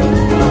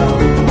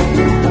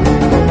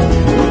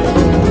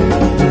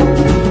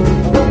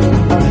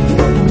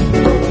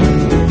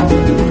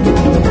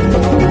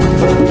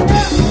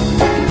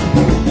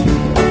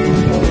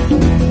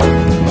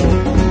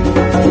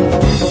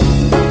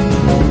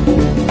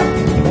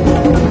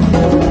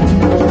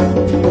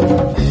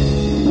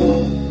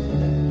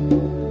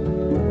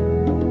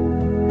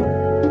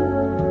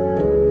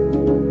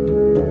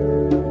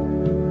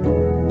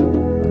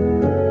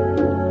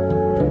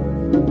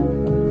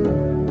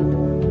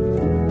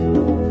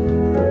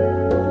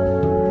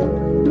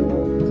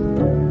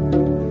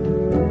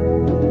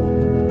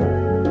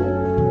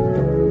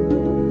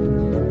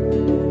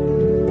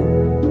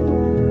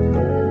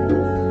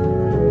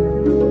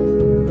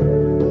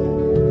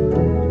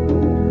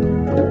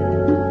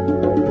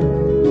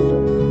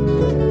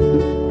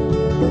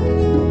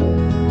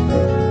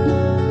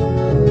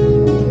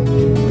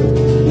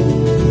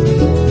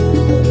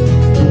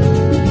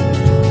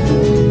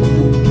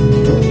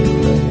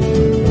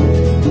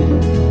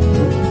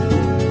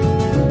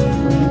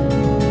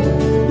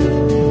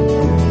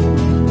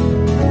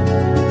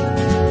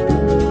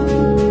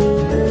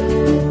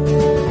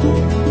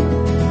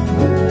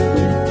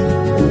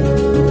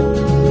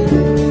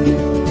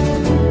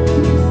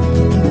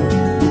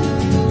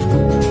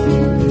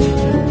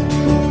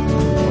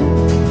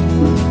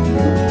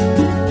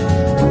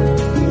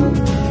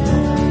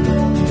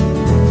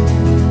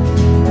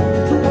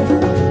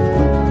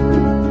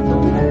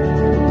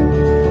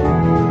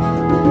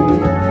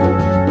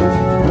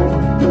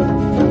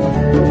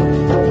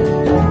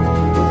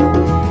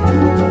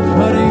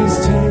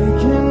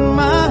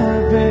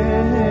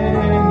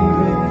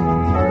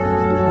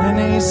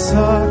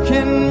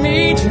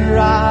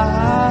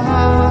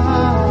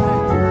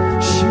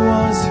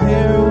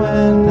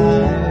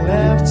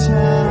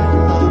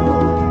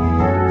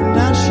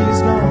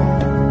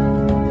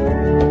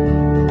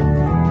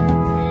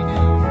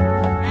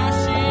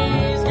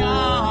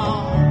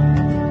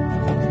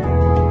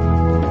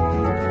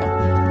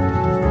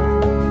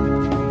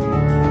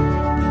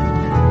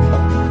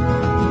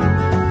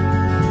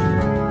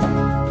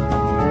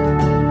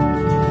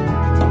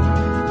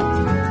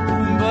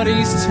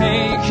 He's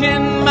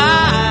taking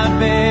my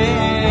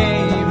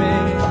baby,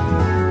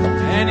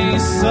 and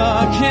he's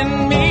sucking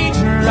me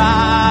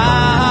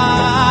dry.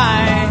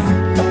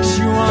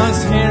 She was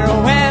here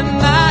when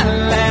I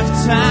left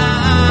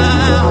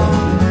town,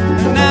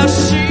 and now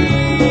she's gone.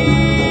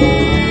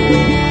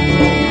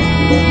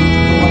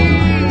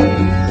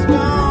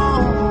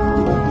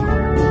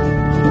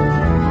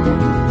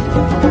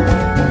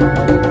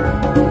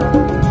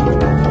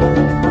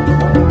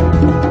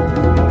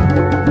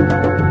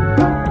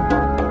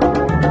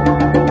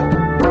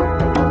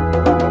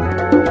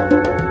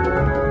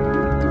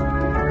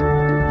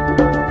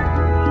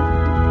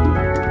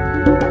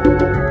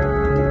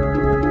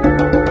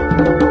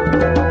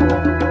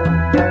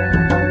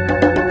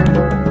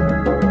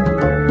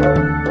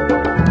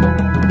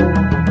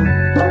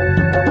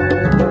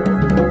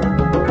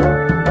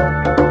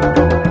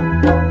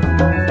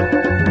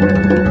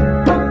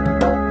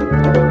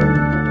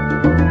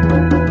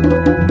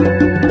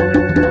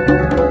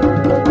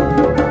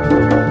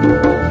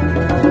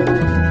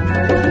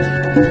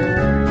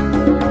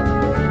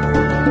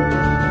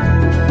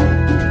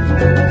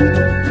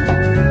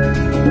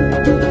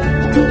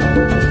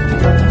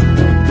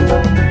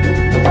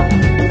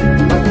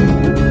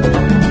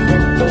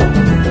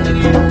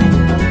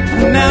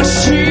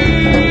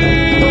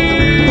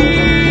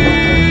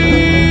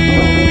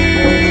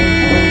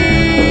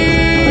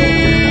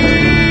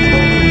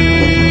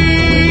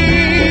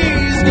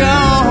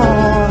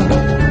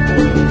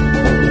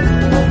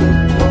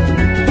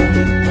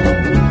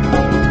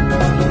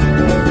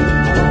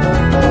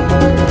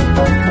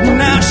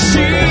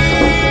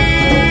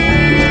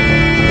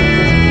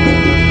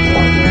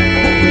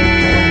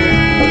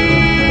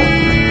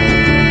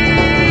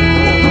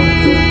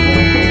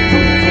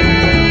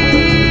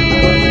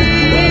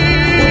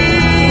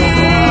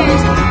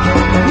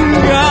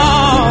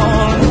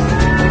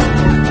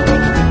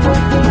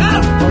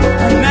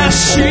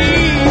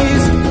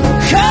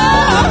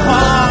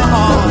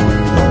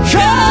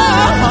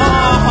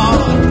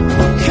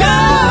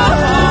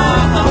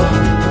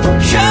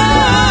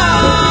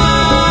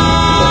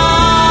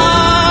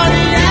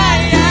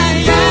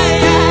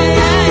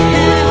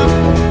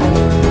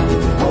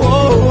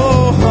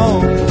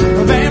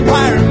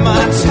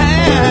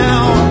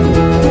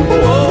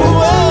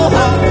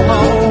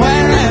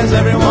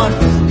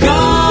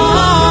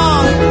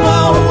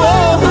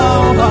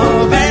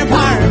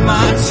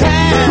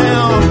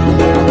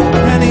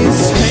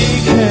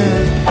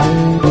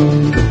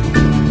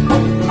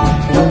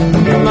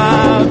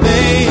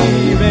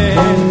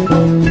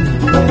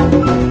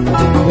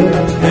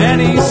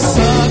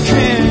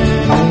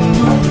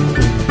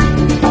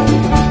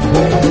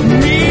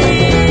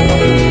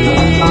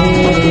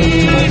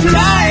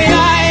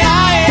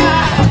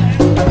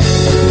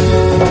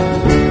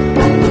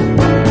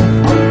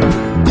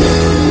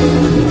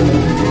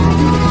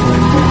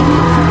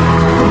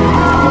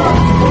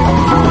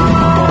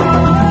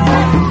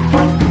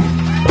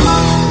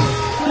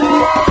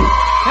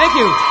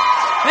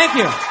 Thank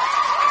you.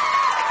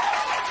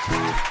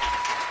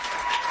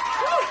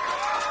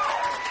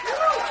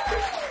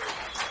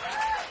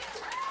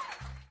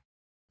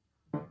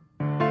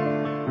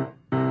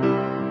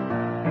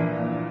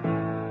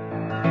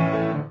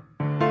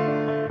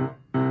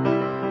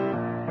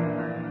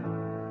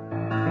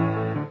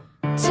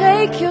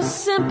 Take your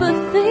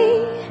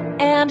sympathy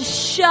and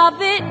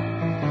shove it.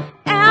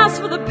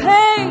 Ask for the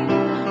pain.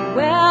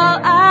 Well,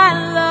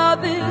 I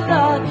love it.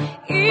 I'll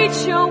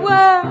eat your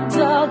words.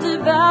 I'll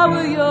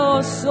devour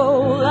your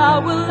soul. I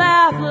will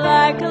laugh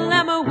like a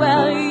lemon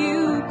while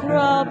you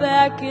crawl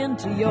back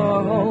into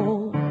your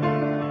hole.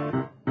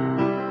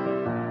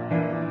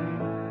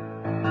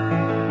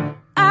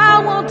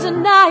 I won't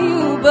deny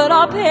you, but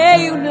I'll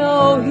pay you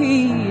no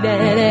heed.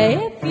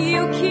 And if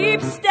you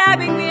keep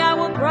stabbing me, I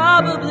will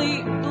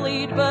probably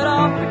bleed, but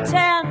I'll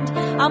pretend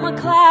I'm a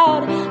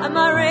cloud and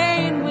my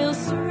rain will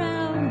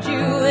surround you.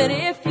 And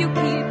if you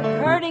keep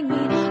hurting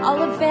me,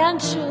 I'll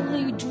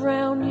eventually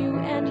drown you.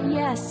 And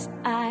yes,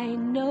 I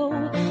know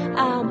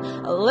I'm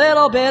a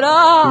little bit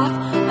off,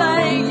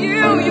 but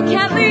you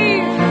can't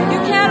leave, you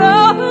can't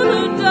open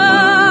the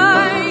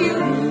door. You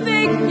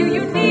think you're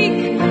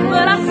unique,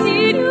 but I've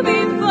seen you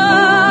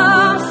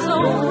before. So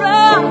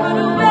run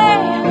away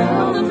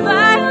from the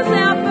fires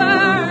that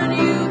burn.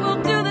 You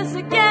will do this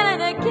again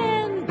and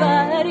again,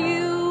 but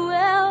you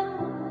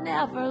will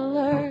never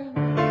learn.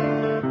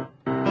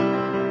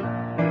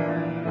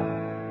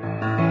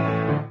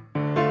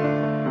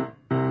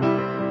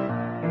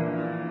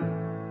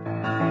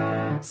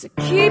 So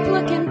keep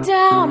looking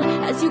down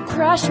as you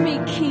crush me,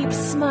 keep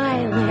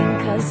smiling,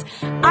 'cause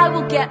I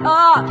will get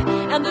up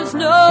and there's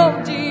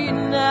no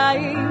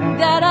denying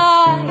that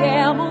I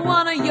am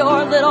one of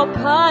your little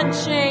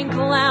punching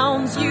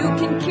clowns. You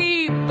can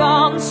keep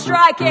on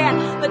striking,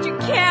 but you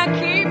can't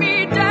keep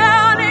me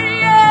down. And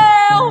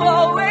you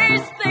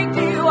always think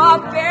that you are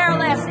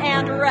fearless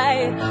and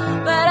right,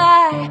 but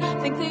I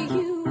think that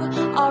you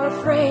are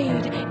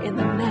afraid in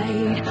the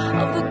night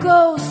of the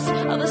ghosts,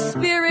 of the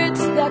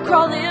spirits that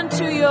crawl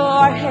into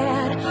your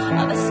head,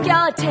 of the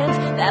skeletons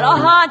that'll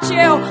haunt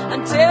you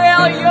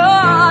until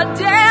you're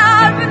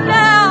dead. But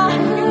now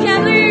you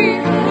can't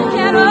leave, you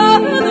can't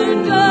open the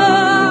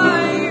door.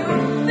 You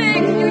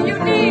think you're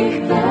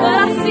unique, but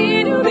I've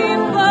seen you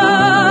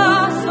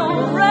before. So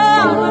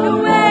run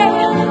away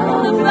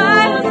from the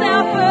fires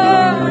that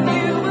burn.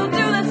 You will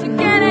do this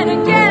again and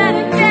again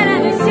and again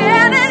and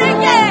again and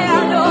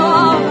again.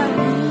 Oh,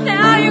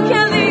 now you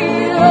can't leave,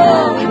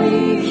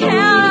 you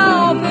can't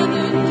open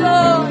the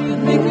door. You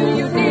think you're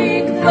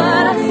unique,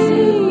 but I've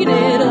seen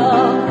it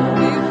all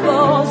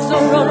before. So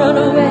run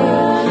away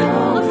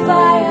from the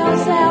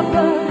fires that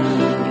burn.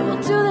 You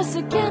will do this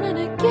again and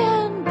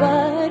again,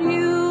 but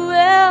you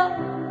will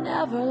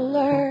never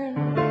learn.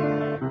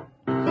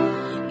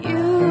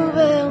 You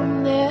will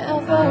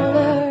never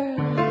learn.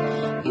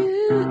 You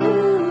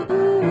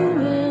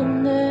will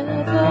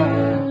never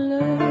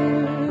learn.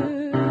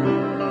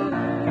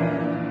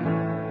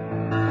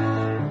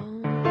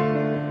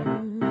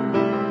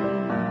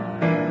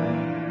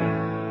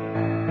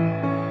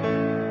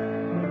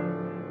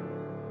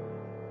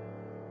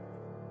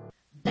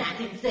 Back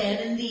in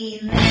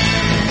 79,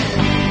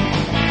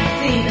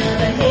 scene of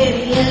a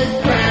hideous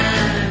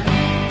crime.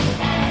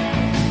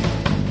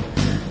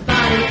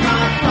 Body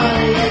parts,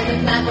 polyester,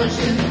 and flatbush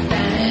in the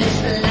Spanish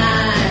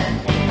line.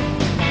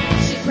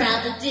 She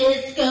crowned the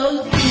disco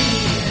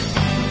scene.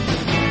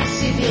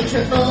 She beat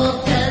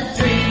Travolta's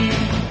dream.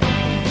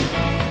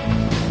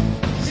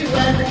 She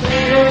was a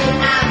clear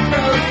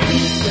Afro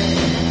sequin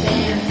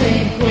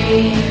dancing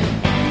queen.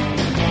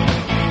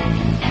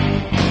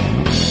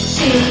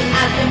 She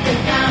asked him to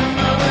come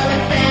over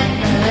and spend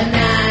the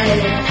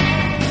night.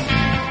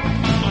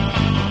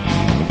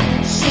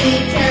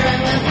 She'd tear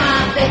him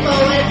apart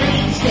before it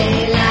reached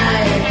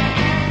daylight.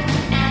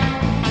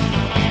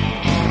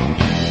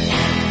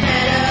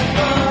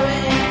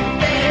 Metaphoric,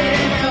 they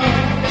didn't know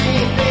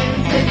they'd been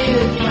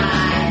seduced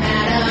by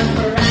Madame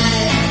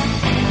Mariah.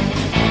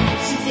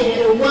 She did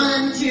a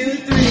 1, 2,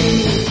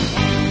 3,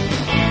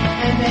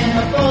 and then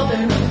a 4th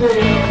and a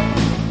 5th.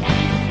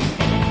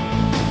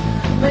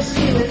 But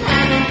she was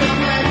having so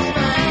much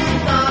fun, she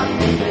thought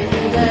they could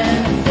do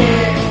them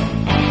sick.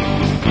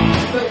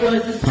 But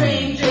was the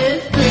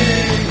strangest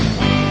thing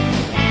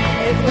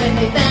is when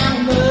they found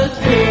the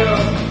thrill.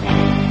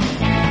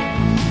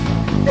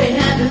 They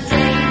had the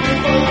stranger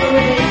for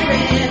his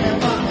friend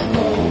upon the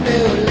cold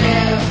blue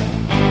lip.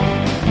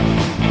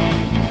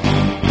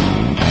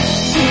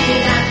 She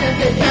asked him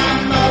to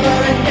come over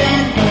and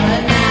spend the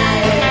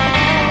night.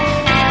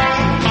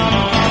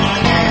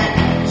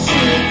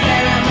 She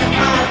tear him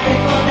apart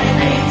before they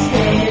reached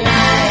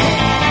daylight.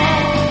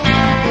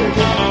 The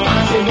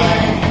response she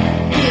was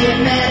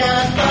being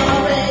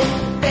metaphoric.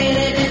 They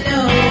didn't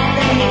know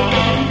they'd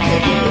been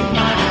seduced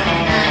by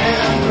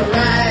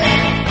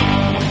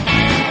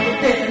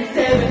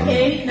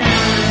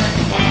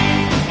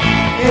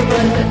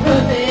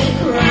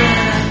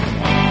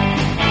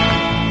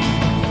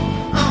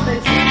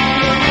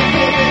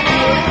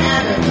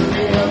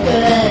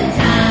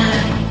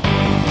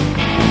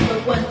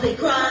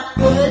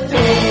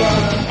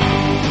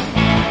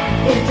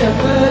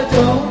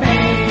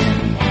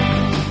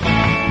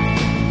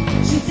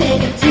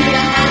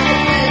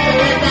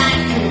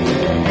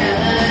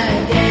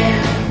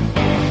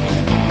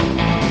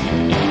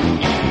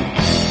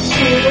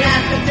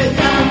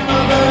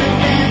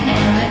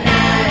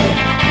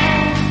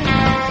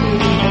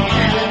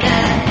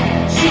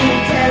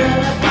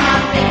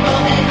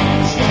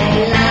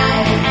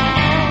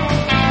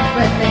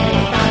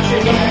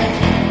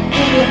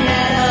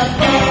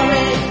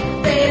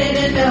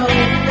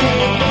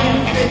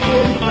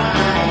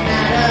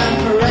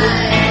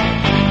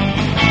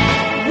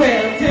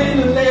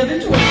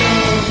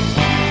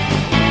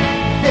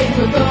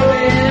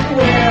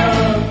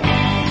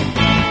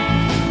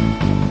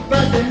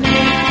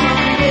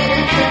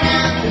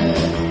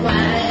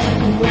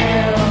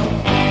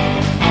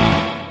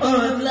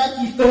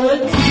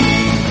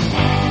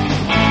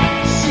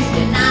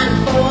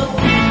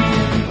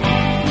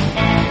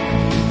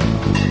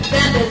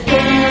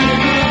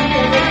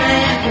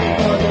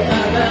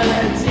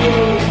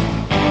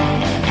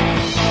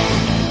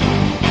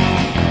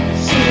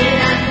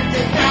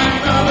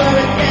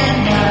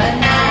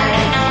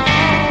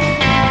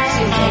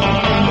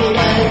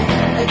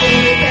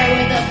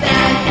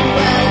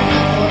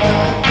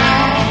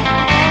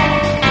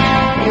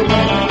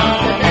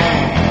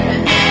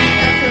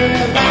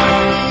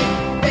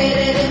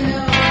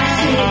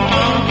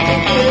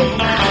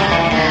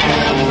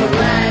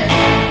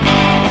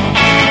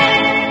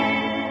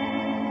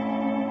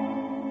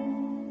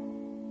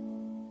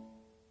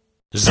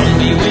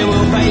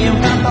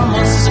vampire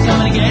monsters are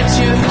coming to get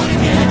you.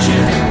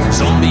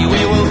 Zombie,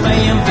 werewolf,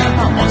 alien,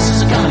 vampire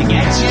monsters are coming to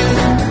get you.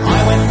 I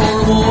went for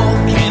a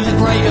walk in the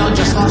graveyard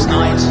just last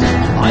night.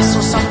 I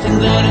saw something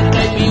that it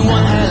gave me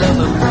one hell of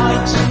a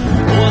fright.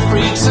 All the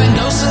freaks and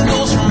ghosts and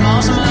ghouls from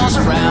miles and miles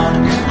around.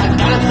 I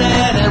got up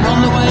there, they're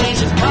on the way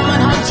to come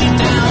and hunt you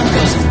down.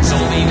 Cause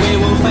zombie,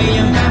 werewolf,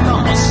 alien,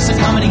 vampire monsters are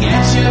coming to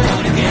get you.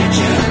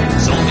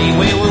 Zombie,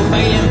 werewolf,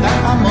 alien,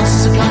 vampire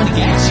monsters are coming to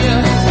get you.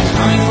 They're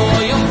coming for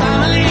your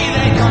family,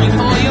 they're coming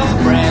for your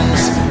friends.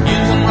 You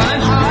can run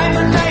and hide,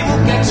 but they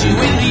will get you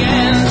in the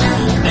end.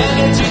 They'll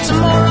get you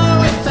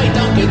tomorrow if they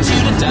don't get you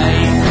today.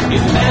 You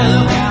better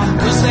look out,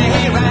 cause they're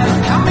here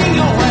and coming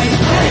your way.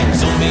 Hey,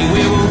 zombie,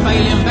 werewolf,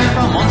 alien,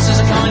 vampire monsters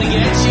are coming to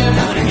get you.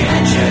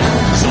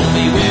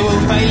 Zombie,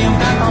 werewolf, alien,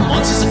 vampire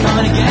monsters are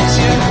coming to get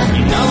you.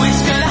 You know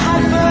it's gonna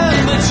happen,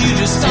 but you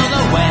just don't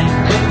know when.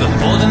 But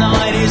before the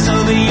night is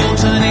over, you'll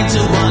turn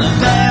into one of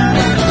them.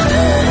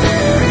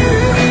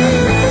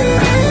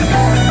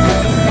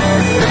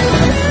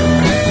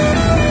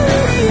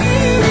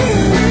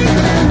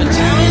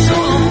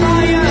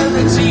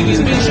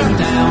 TV's been shut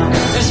down.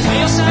 There's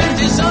chaos and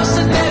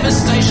disaster,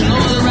 devastation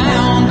all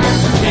around.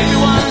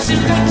 Everyone's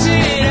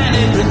infected and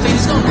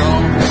everything's gone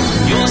wrong.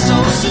 You're a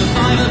sole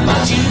survivor,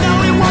 but you know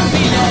it won't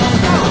be long.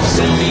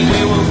 Zombie,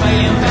 werewolf,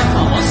 alien,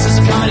 vampire monsters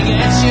are coming to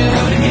get you.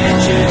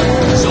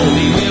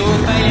 Zombie,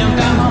 werewolf, alien,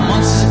 vampire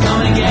monsters are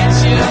coming to get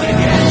you.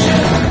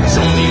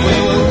 Zombie,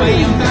 werewolf,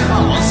 alien,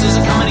 vampire monsters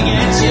are coming to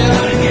get you.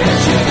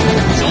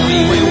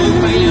 Zombie,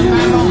 werewolf, alien,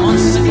 vampire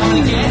monsters are coming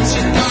to get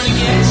you. Coming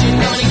to get you,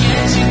 coming to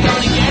get you,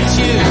 coming to get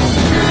you.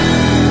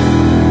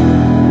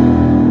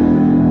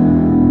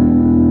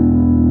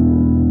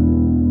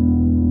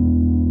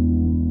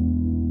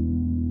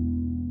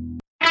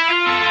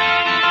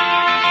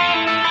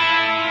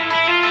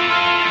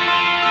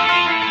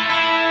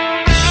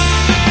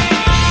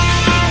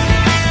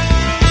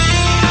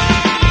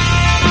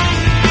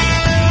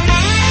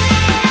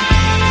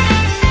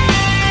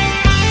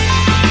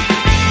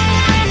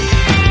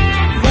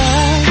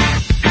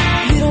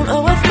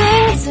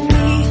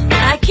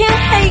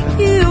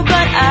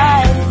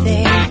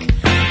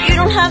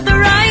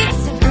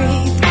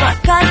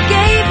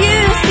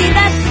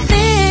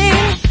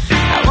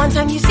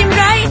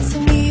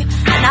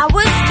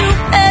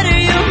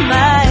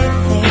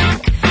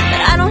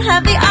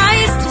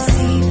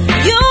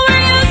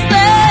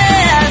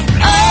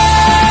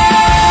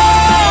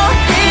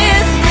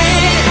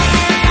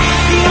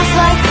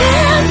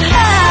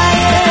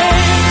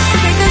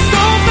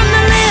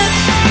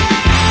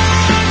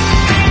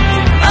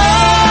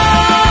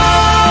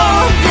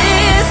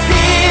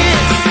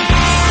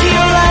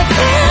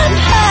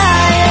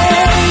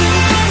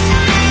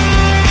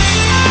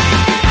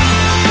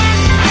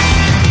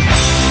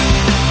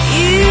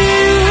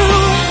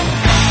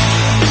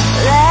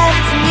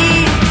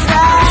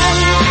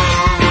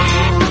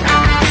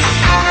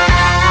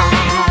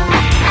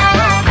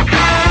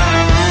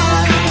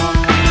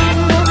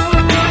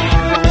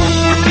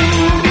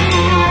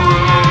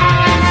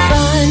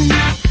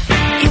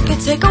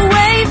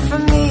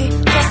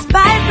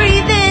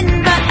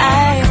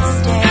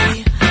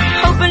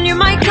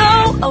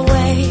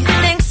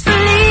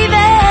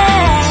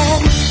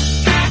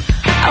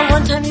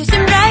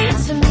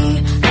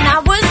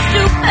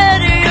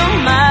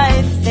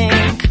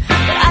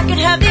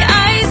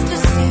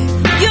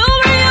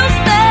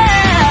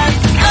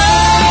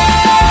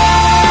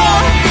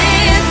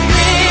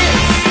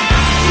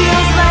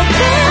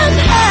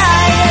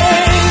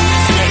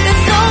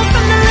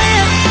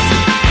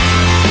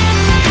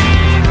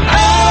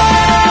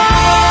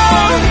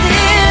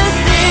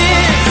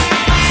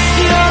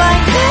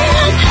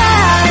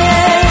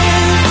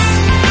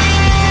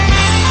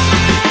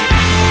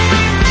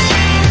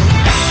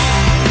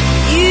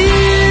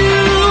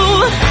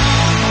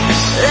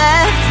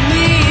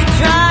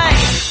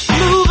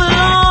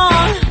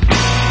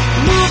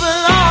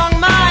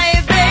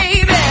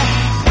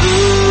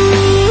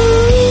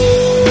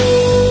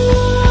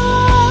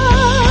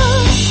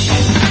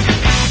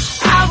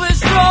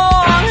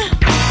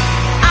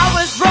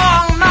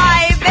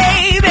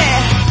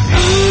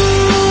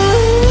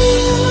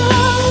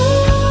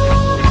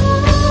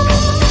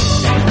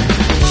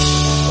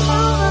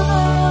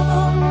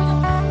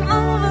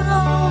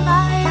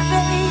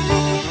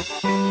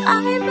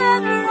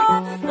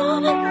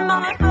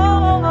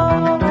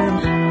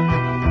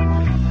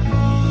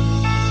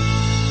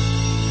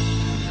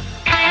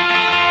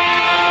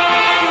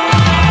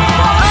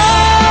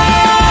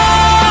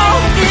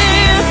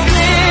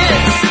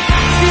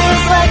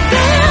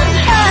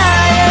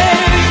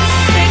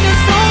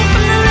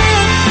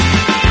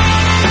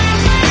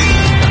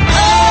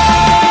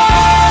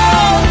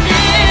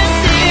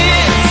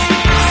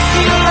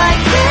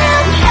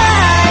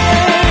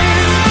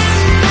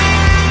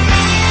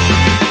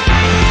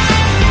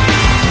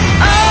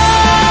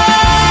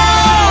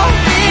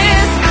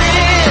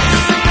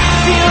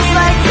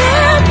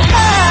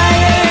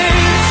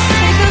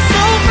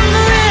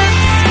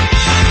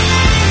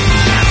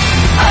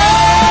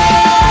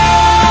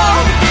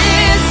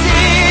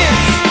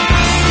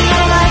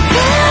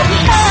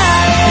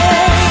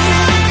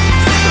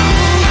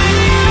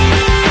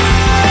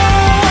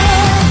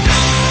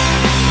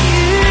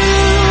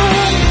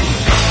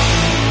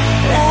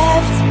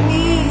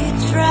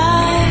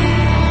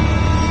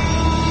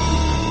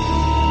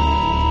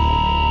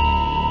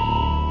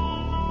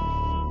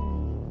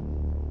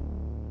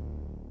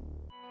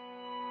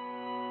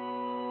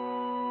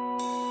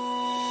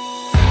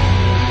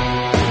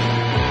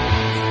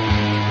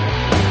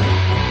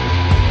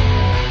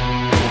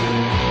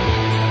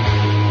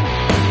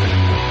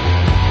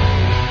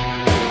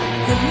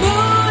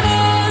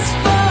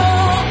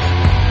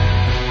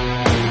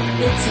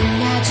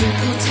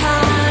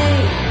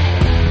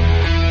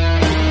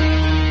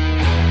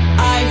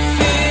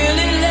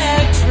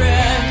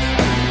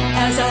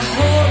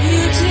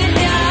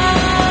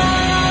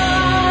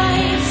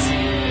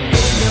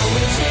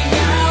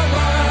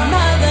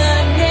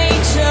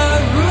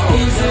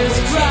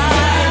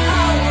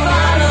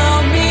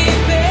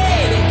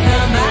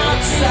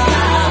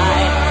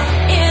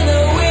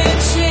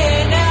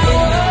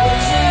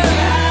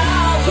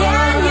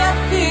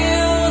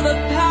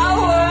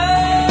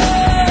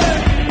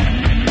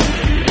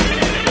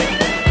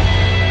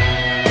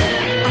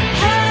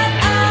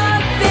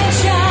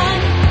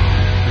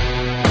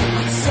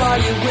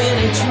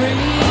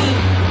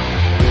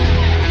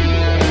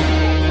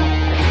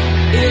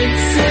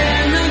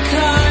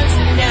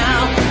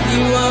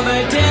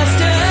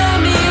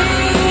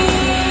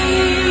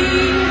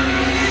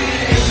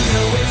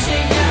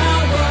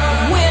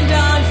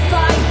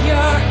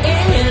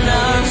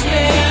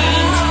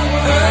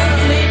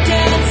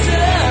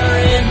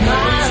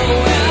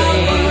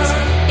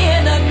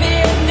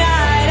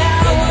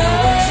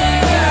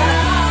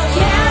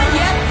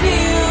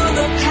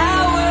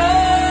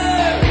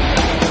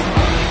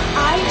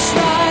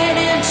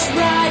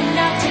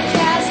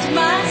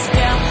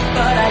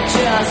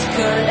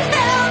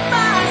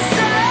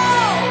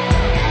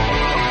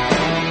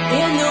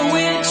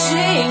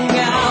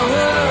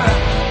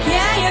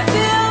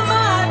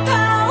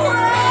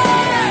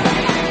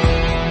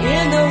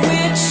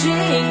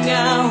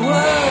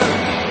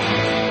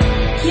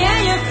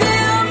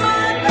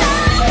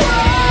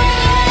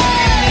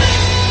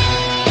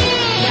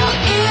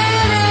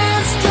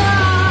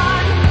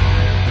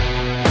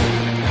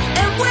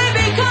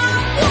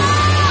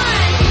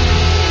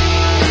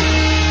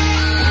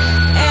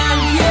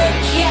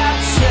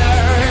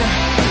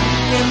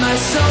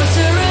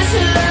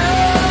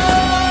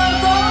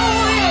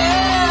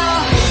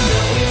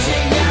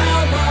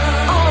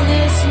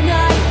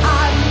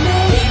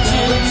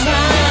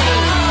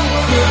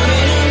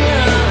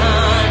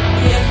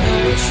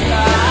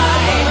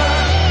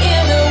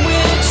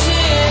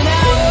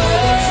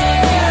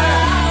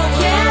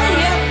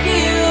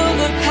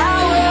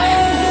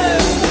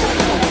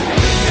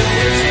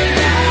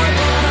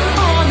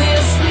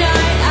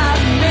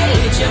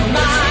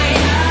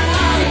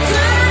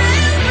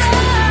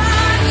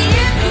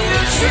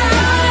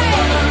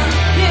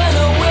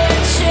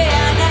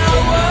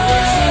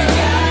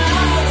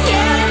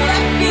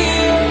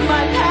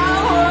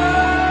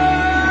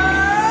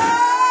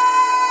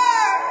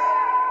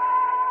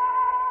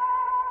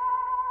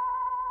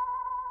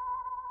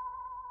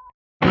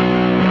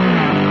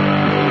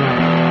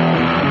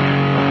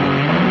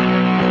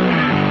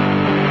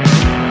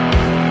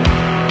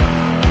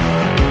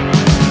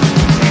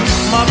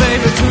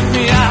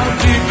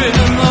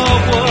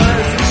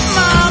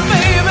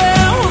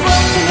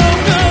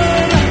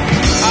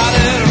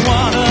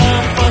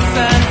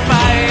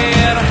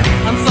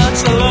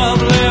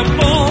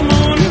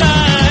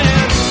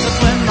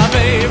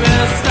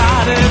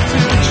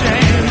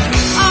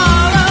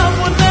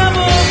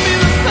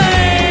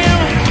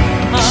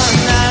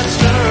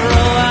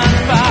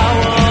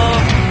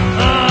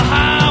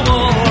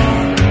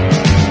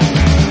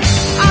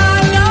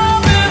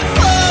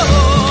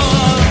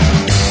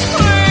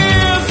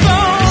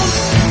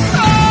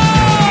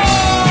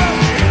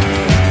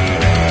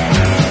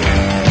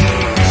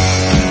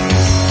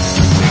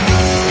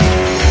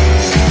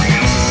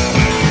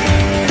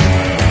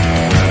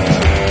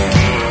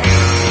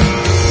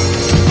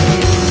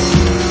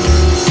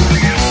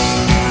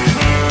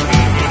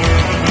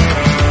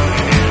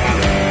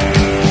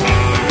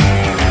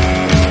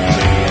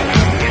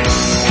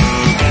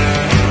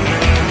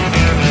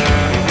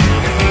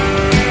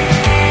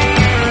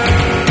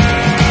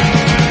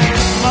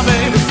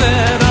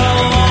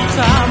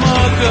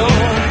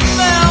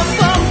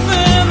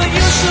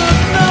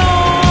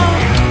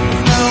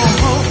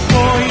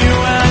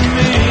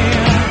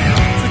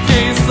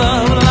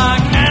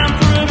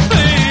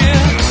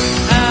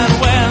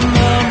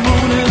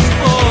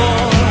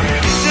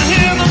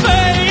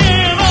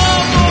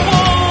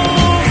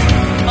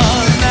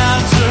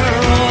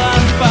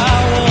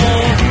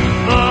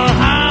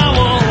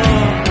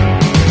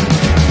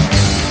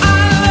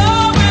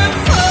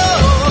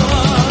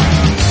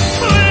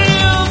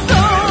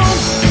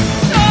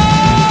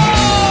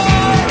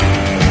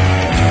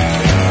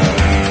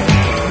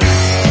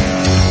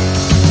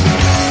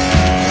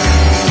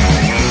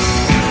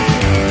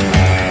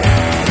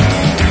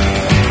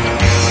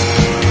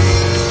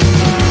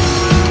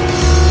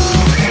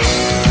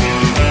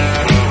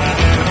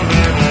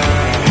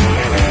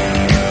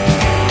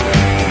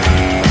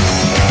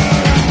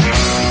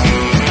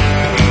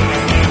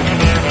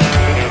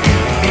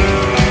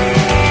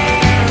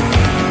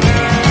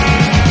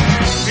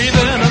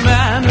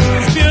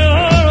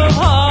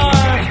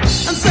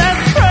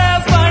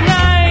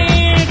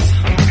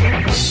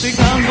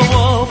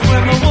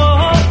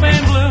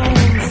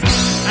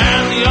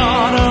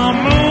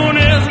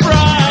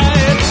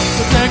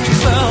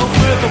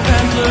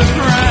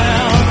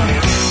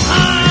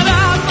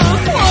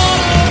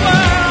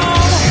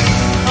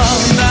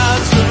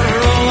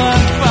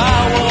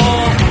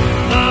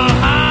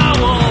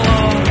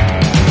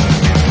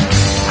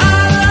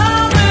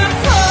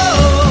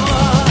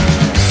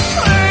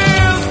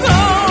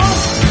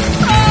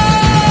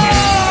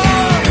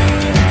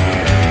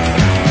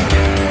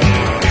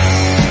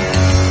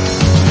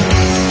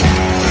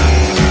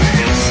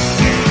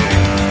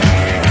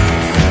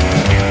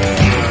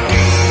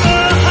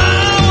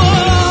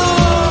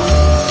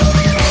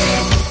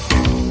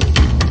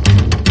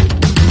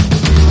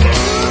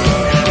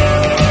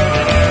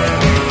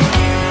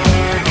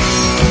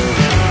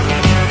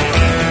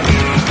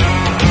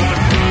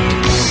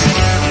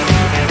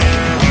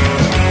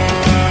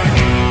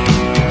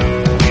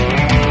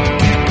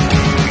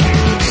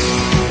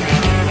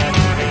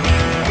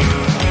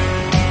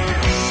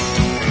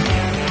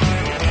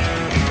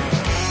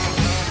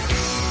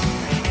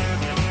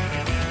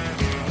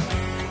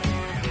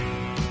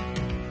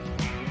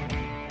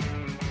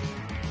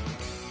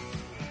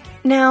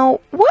 Now,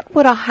 what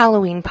would a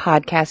Halloween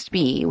podcast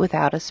be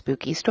without a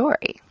spooky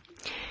story?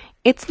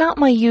 It's not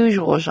my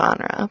usual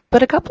genre,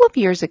 but a couple of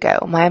years ago,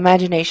 my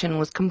imagination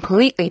was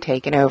completely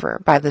taken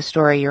over by the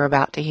story you're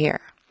about to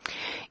hear.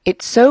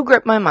 It so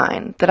gripped my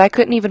mind that I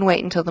couldn't even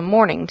wait until the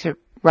morning to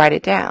write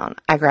it down.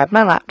 I grabbed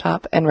my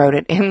laptop and wrote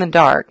it in the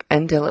dark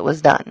until it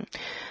was done.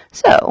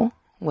 So,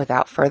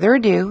 without further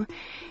ado,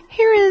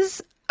 here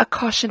is a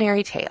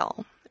cautionary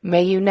tale.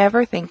 May you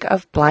never think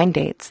of blind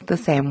dates the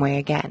same way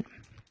again.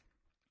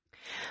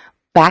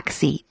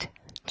 Backseat,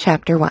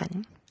 Chapter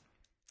 1.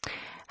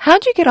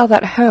 How'd you get all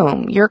that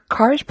home? Your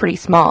car's pretty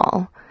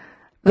small.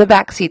 The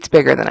backseat's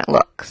bigger than it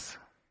looks.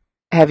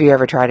 Have you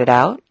ever tried it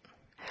out?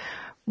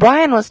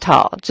 Brian was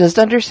tall, just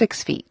under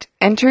 6 feet,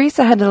 and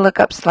Teresa had to look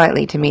up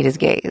slightly to meet his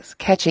gaze,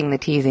 catching the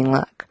teasing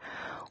look.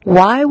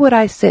 Why would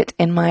I sit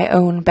in my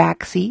own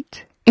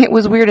backseat? It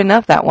was weird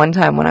enough that one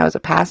time when I was a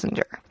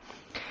passenger.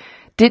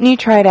 Didn't you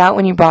try it out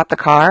when you bought the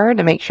car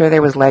to make sure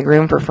there was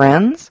legroom for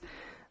friends?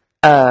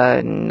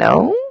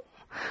 No?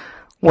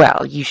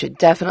 Well, you should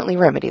definitely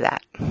remedy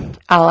that.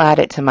 I'll add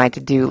it to my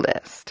to-do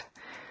list.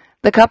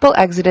 The couple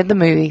exited the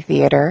movie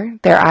theater,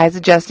 their eyes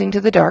adjusting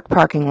to the dark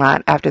parking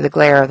lot after the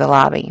glare of the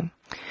lobby.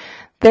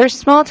 Their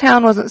small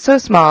town wasn't so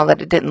small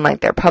that it didn't like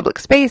their public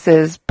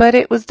spaces, but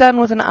it was done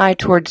with an eye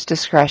towards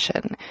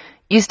discretion.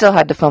 You still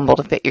had to fumble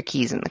to fit your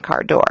keys in the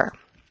car door.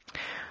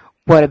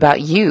 What about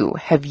you?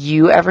 Have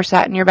you ever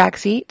sat in your back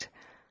seat?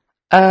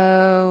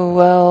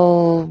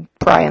 Well,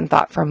 Brian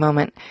thought for a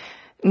moment.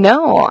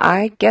 No,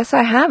 I guess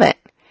I haven't.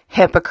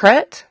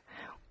 Hypocrite?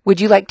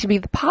 Would you like to be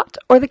the pot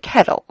or the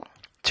kettle?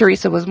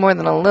 Teresa was more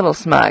than a little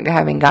smug,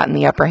 having gotten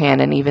the upper hand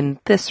in even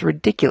this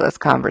ridiculous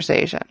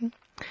conversation.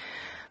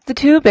 The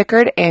two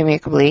bickered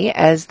amicably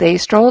as they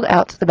strolled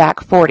out to the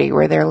back 40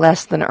 where their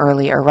less than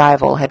early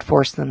arrival had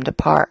forced them to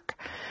park.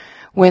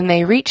 When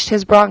they reached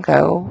his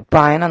Bronco,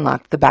 Brian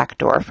unlocked the back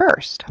door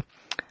first.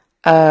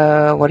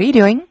 What are you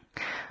doing?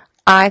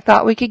 I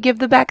thought we could give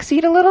the back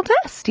seat a little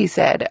test, he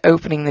said,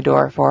 opening the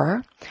door for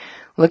her.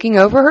 Looking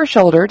over her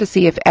shoulder to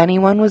see if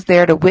anyone was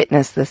there to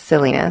witness this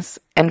silliness,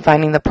 and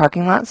finding the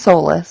parking lot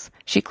soulless,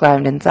 she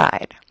climbed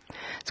inside.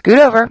 Scoot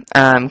over,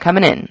 I'm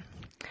coming in.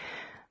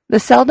 The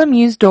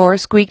seldom-used door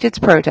squeaked its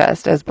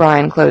protest as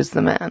Brian closed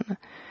them in.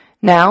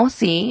 Now,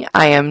 see,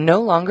 I am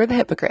no longer the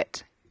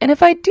hypocrite. And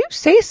if I do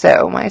say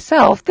so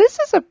myself, this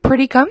is a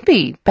pretty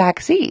comfy back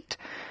seat.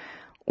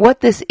 What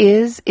this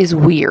is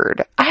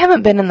weird. I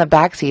haven't been in the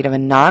back seat of a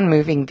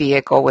non-moving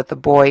vehicle with a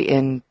boy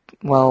in,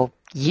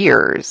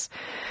 years.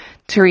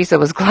 Teresa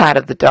was glad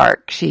of the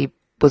dark. She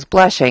was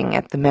blushing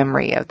at the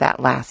memory of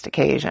that last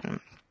occasion.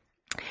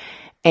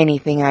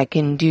 Anything I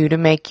can do to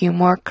make you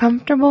more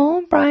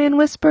comfortable? Brian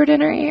whispered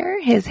in her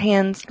ear, his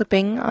hand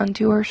slipping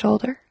onto her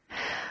shoulder.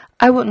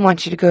 I wouldn't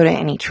want you to go to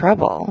any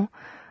trouble.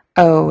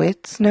 Oh,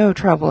 it's no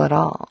trouble at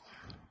all.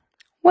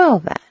 Well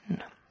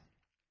then.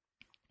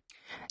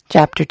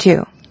 Chapter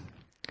 2.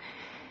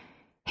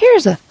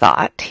 Here's a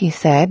thought, he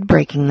said,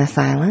 breaking the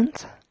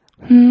silence.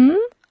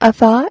 A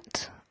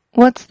thought?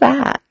 What's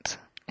that?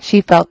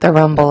 She felt the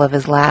rumble of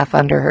his laugh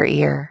under her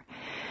ear.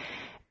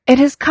 It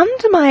has come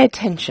to my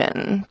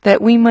attention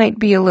that we might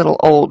be a little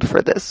old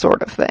for this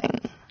sort of thing.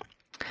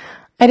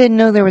 I didn't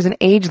know there was an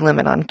age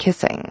limit on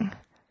kissing.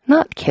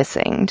 Not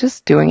kissing,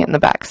 just doing it in the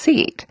back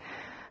seat.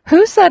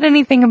 Who said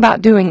anything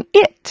about doing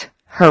it?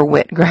 Her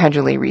wit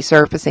gradually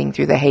resurfacing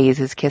through the haze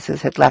his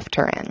kisses had left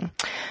her in.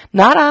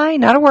 Not I,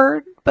 not a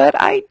word, but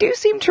I do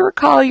seem to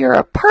recall your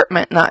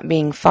apartment not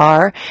being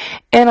far,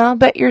 and I'll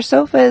bet your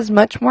sofa is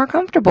much more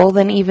comfortable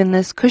than even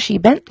this cushy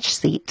bench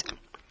seat.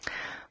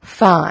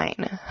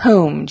 Fine.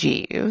 Home,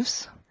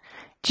 Jeeves.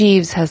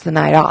 Jeeves has the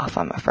night off,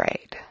 I'm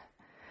afraid.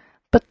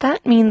 But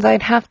that means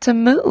I'd have to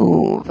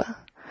move.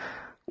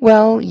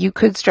 Well, you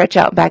could stretch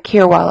out back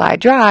here while I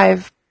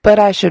drive, but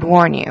I should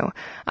warn you,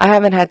 I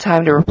haven't had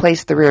time to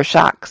replace the rear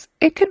shocks.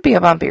 It could be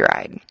a bumpy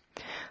ride.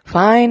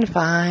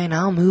 Fine,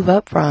 I'll move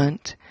up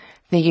front.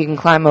 Think you can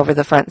climb over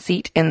the front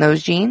seat in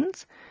those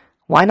jeans?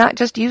 Why not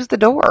just use the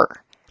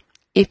door?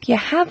 If you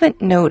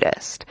haven't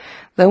noticed,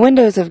 the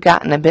windows have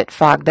gotten a bit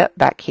fogged up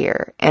back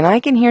here, and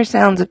I can hear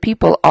sounds of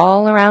people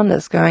all around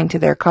us going to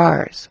their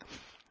cars.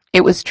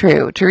 It was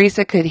true.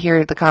 Teresa could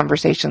hear the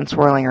conversation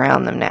swirling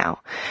around them now.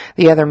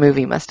 The other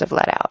movie must have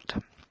let out.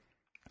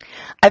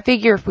 I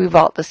figure if we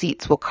vault the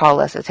seats, we'll call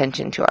less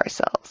attention to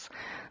ourselves.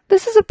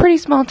 This is a pretty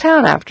small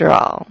town, after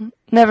all.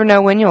 Never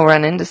know when you'll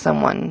run into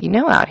someone you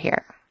know out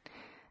here.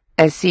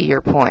 I see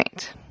your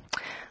point.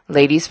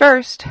 Ladies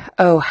first.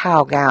 Oh,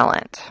 how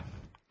gallant.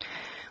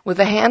 With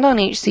a hand on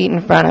each seat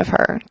in front of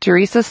her,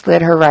 Teresa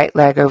slid her right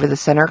leg over the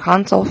center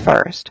console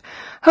first,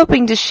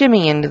 hoping to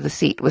shimmy into the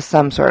seat with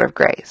some sort of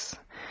grace.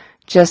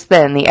 Just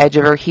then, the edge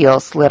of her heel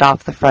slid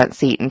off the front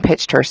seat and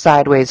pitched her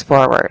sideways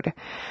forward.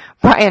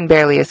 Brian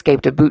barely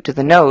escaped a boot to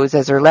the nose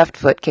as her left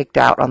foot kicked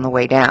out on the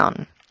way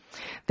down.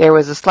 There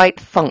was a slight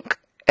thunk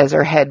as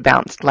her head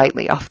bounced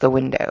lightly off the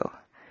window.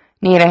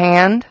 Need a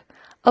hand?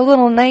 A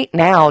little late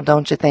now,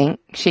 don't you think?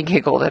 She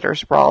giggled at her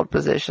sprawled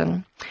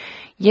position.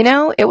 You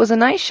know, it was a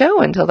nice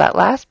show until that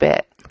last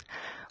bit.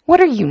 What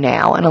are you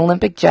now, an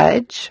Olympic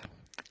judge?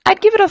 I'd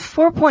give it a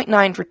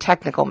 4.9 for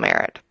technical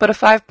merit, but a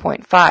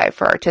 5.5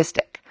 for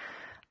artistic.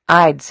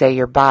 I'd say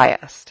you're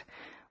biased.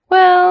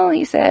 Well,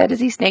 he said as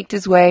he snaked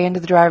his way into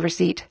the driver's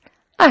seat,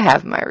 I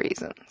have my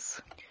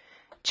reasons.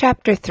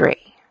 Chapter 3.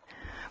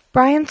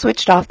 Brian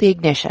switched off the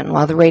ignition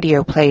while the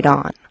radio played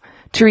on.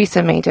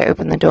 Teresa made to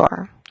open the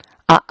door.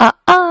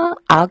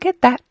 I'll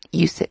get that.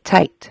 You sit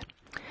tight.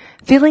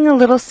 Feeling a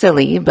little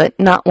silly, but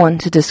not one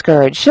to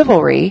discourage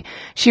chivalry,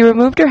 she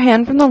removed her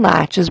hand from the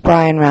latch as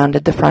Brian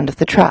rounded the front of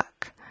the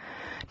truck.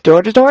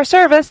 Door-to-door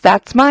service,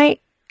 that's my...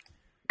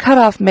 Cut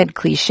off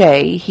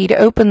mid-cliché, he'd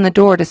opened the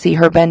door to see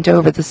her bent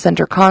over the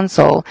center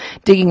console,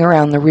 digging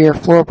around the rear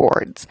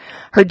floorboards.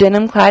 Her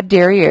denim-clad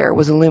derriere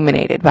was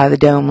illuminated by the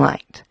dome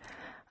light.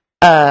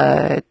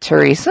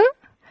 Teresa?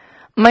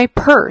 My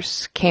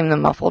purse, came the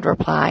muffled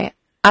reply.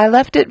 I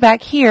left it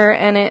back here,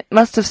 and it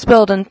must have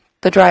spilled in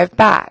the drive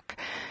back.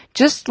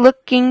 Just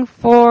looking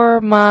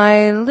for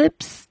my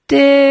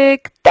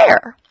lipstick.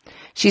 There!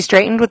 She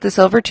straightened with the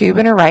silver tube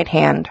in her right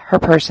hand, her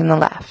purse in the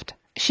left.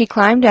 She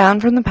climbed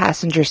down from the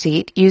passenger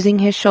seat, using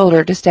his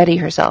shoulder to steady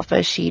herself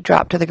as she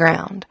dropped to the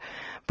ground.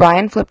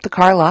 Brian flipped the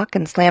car lock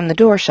and slammed the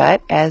door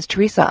shut as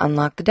Teresa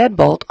unlocked the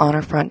deadbolt on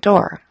her front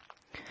door.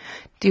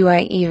 Do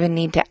I even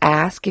need to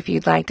ask if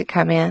you'd like to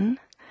come in?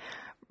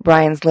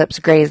 Brian's lips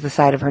grazed the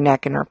side of her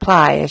neck in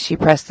reply as she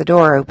pressed the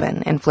door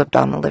open and flipped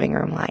on the living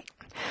room light.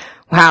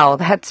 Wow,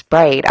 that's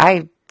bright.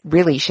 I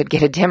really should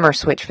get a dimmer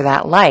switch for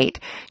that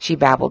light, she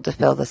babbled to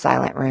fill the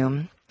silent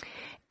room.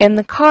 In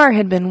the car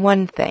had been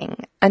one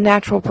thing, a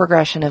natural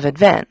progression of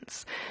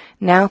events.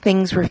 Now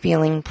things were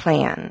feeling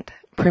planned,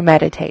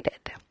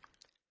 premeditated.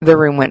 The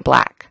room went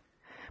black.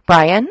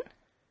 Brian?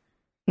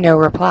 No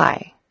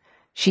reply.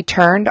 She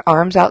turned,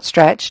 arms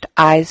outstretched,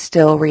 eyes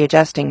still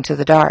readjusting to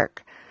the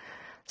dark.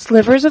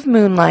 Slivers of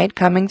moonlight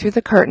coming through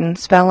the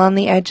curtains fell on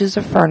the edges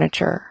of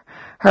furniture,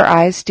 her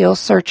eyes still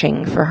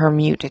searching for her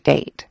mute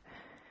date.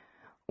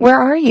 Where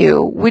are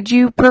you? Would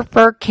you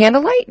prefer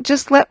candlelight?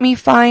 Just let me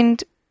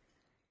find...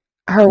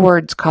 Her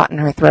words caught in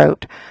her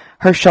throat.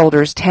 Her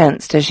shoulders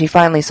tensed as she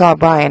finally saw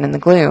Brian in the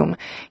gloom,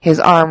 his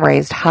arm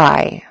raised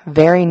high,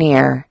 very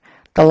near,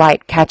 the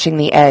light catching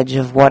the edge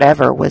of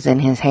whatever was in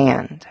his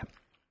hand.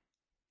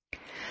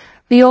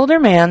 The older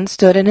man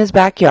stood in his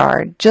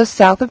backyard, just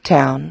south of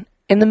town,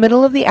 in the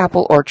middle of the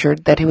apple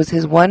orchard that was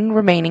his one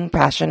remaining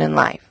passion in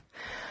life.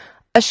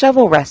 A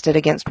shovel rested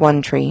against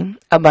one tree,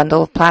 a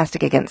bundle of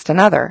plastic against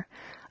another.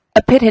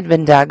 A pit had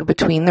been dug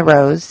between the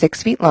rows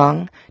 6 feet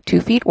long, 2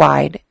 feet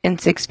wide,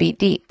 and 6 feet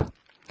deep.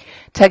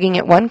 Tugging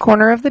at one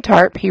corner of the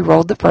tarp, he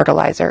rolled the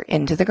fertilizer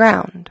into the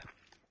ground.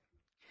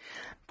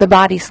 The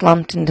body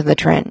slumped into the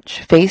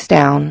trench, face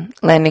down,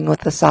 landing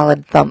with a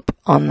solid thump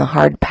on the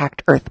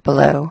hard-packed earth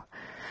below.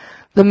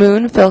 The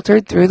moon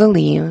filtered through the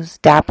leaves,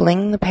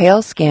 dappling the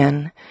pale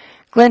skin,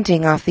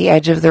 glinting off the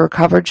edge of the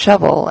recovered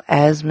shovel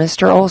as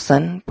Mr.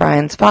 Olson,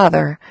 Brian's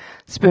father,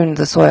 spooned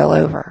the soil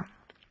over.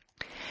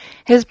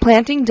 His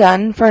planting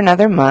done for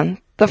another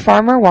month, the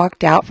farmer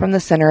walked out from the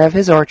center of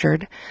his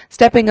orchard,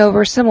 stepping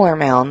over similar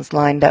mounds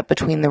lined up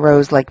between the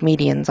rows like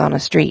medians on a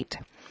street.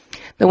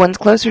 The ones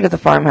closer to the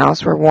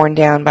farmhouse were worn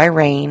down by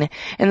rain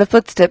and the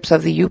footsteps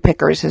of the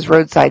U-pickers his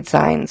roadside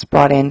signs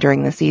brought in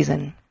during the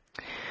season.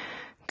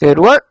 Good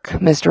work,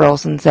 Mr.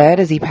 Olson said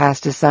as he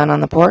passed his son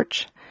on the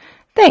porch.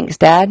 Thanks,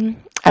 Dad.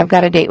 I've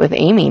got a date with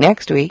Amy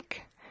next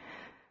week.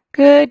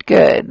 Good,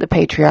 the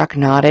patriarch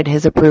nodded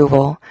his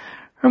approval.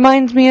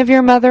 Reminds me of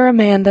your mother,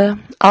 Amanda.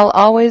 I'll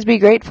always be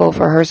grateful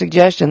for her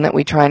suggestion that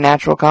we try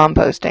natural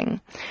composting.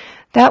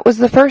 That was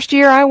the first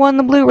year I won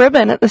the blue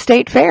ribbon at the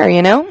state fair,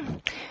 you know.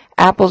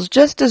 Apples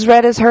just as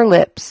red as her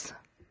lips.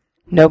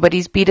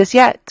 Nobody's beat us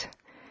yet.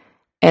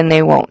 And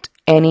they won't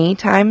any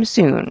time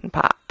soon,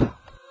 Pop.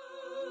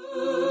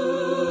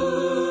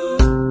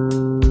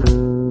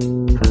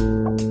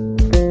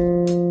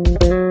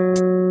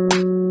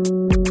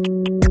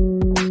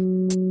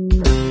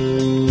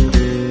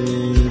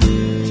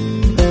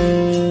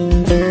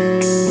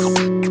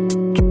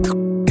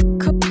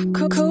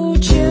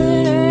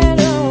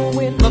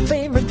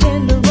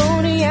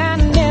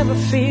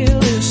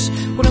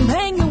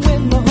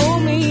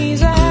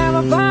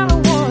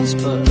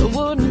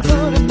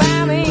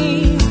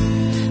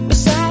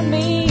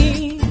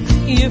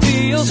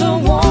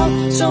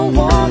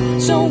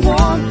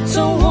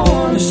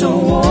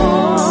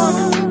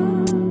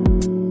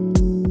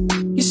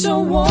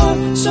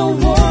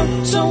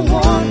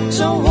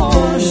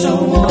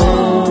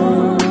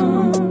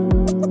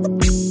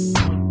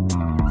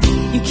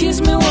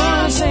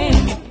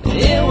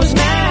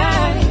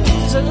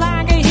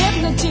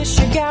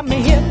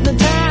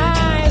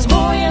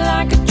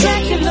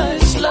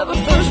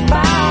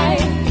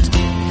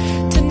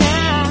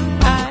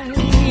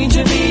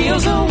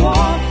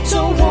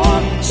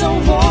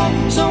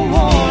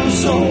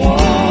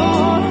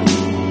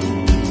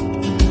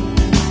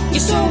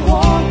 So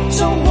warm,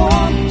 so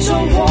warm,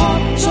 so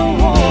warm, so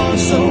warm,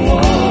 so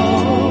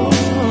warm.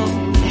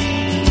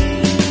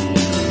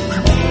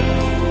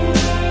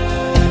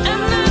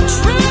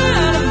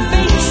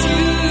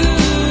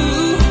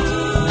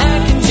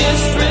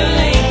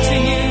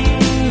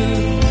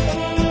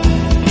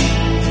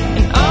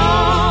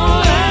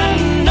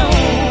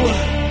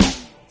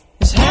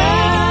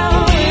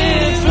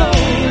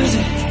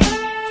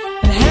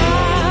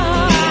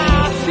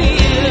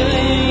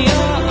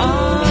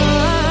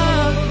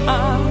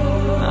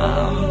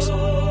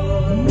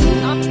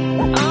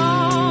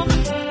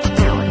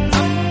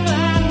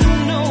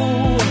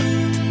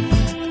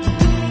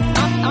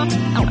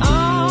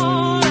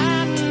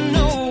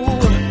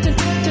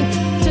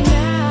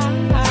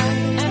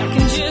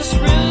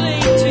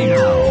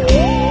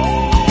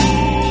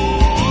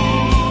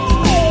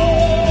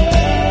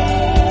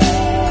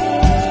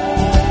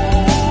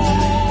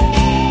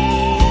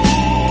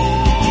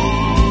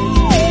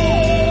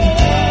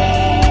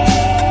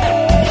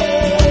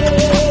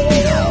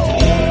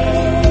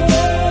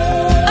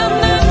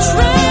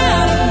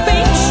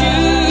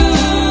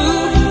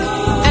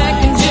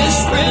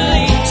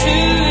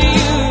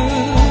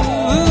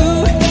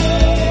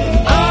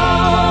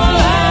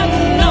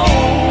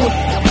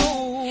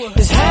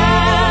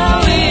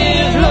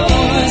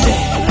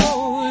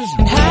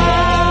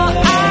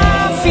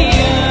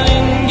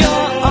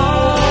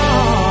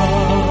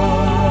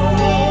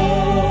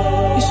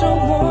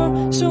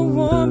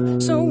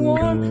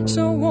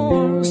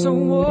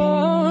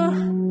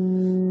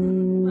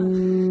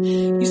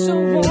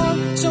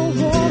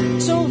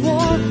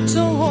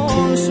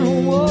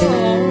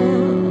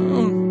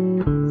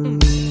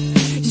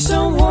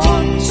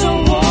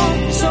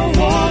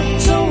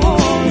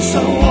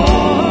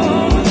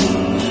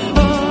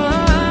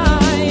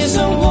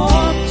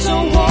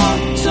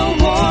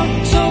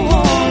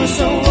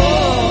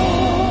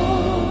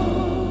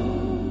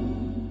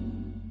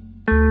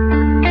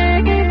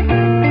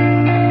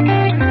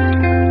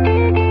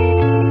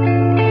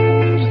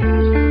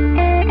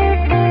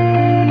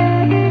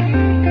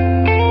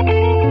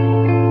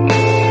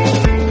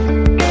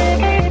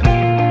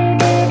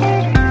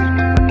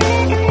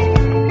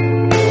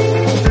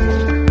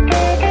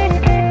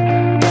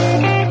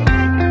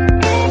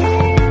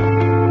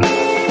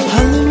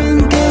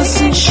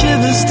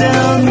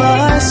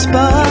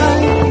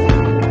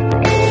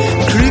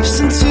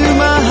 into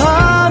my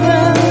heart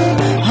and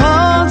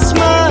haunts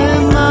my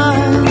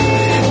mind.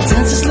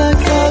 Dances like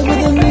fire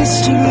with a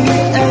mystery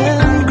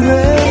and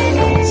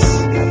grace.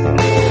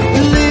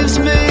 Leaves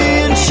me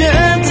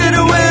enchanted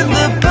with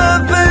the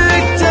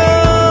perfect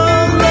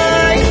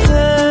doll-like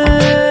face.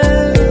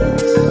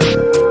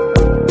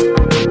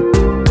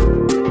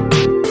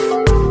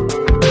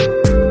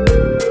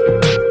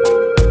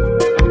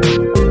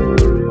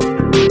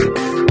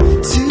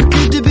 Too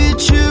good to be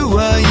true,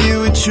 are you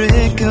a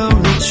trick or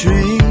a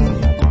treat?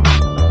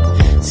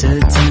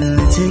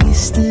 Certainly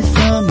tasted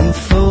from your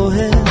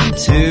forehead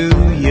to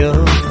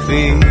your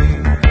feet.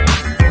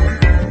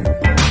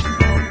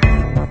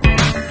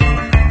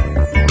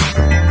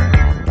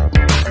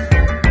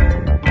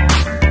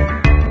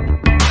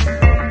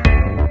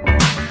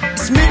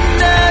 It's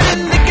midnight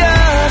in the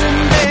garden,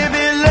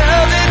 baby,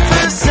 love at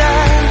first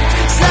sight.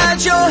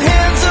 Slide your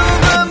hands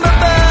over my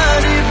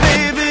body,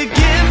 baby,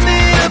 give me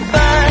a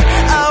bite.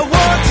 I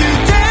want to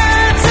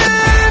dance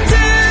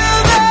until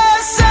the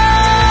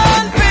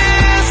sun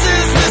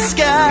pierces the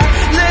sky.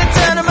 Lay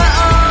down in my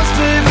arms,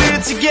 baby,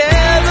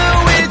 together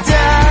we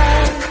die.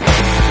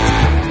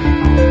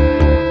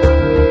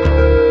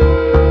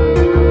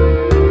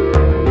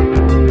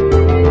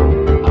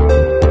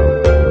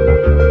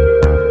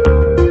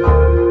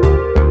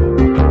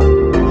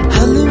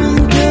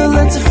 Halloween girl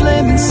lights a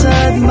flame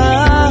inside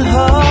my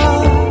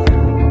heart.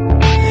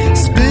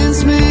 Spins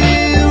me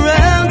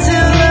around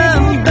till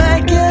I'm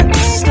back at the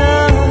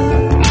start.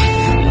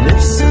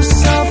 Lips so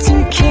soft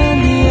and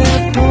candy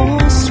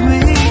apple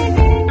sweet.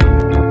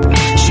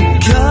 She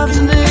carved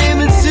a name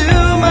into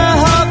my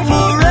heart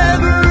for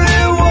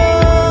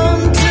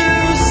everyone to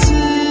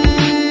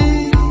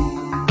see.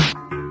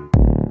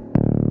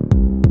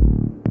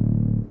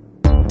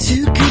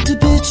 Too good to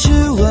be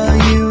true, are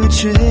you a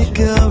trick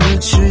or a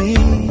treat?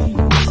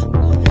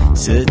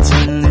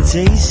 Certainly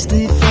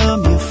tasty from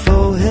your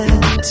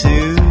forehead to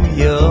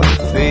your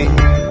feet.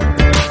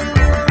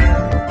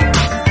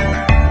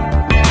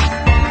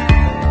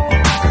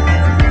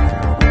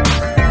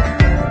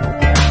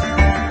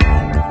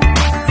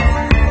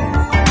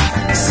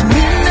 It's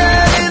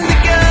midnight in the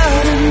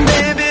garden,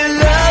 baby,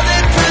 love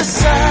at first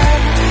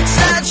sight.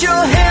 Slide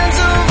your hands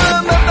over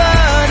my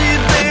body,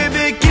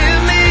 baby, give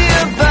me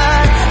a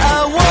bite. I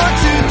want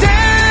to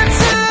dance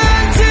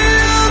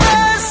until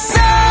the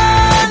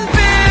sun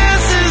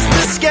pierces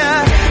the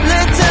sky.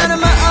 Let down in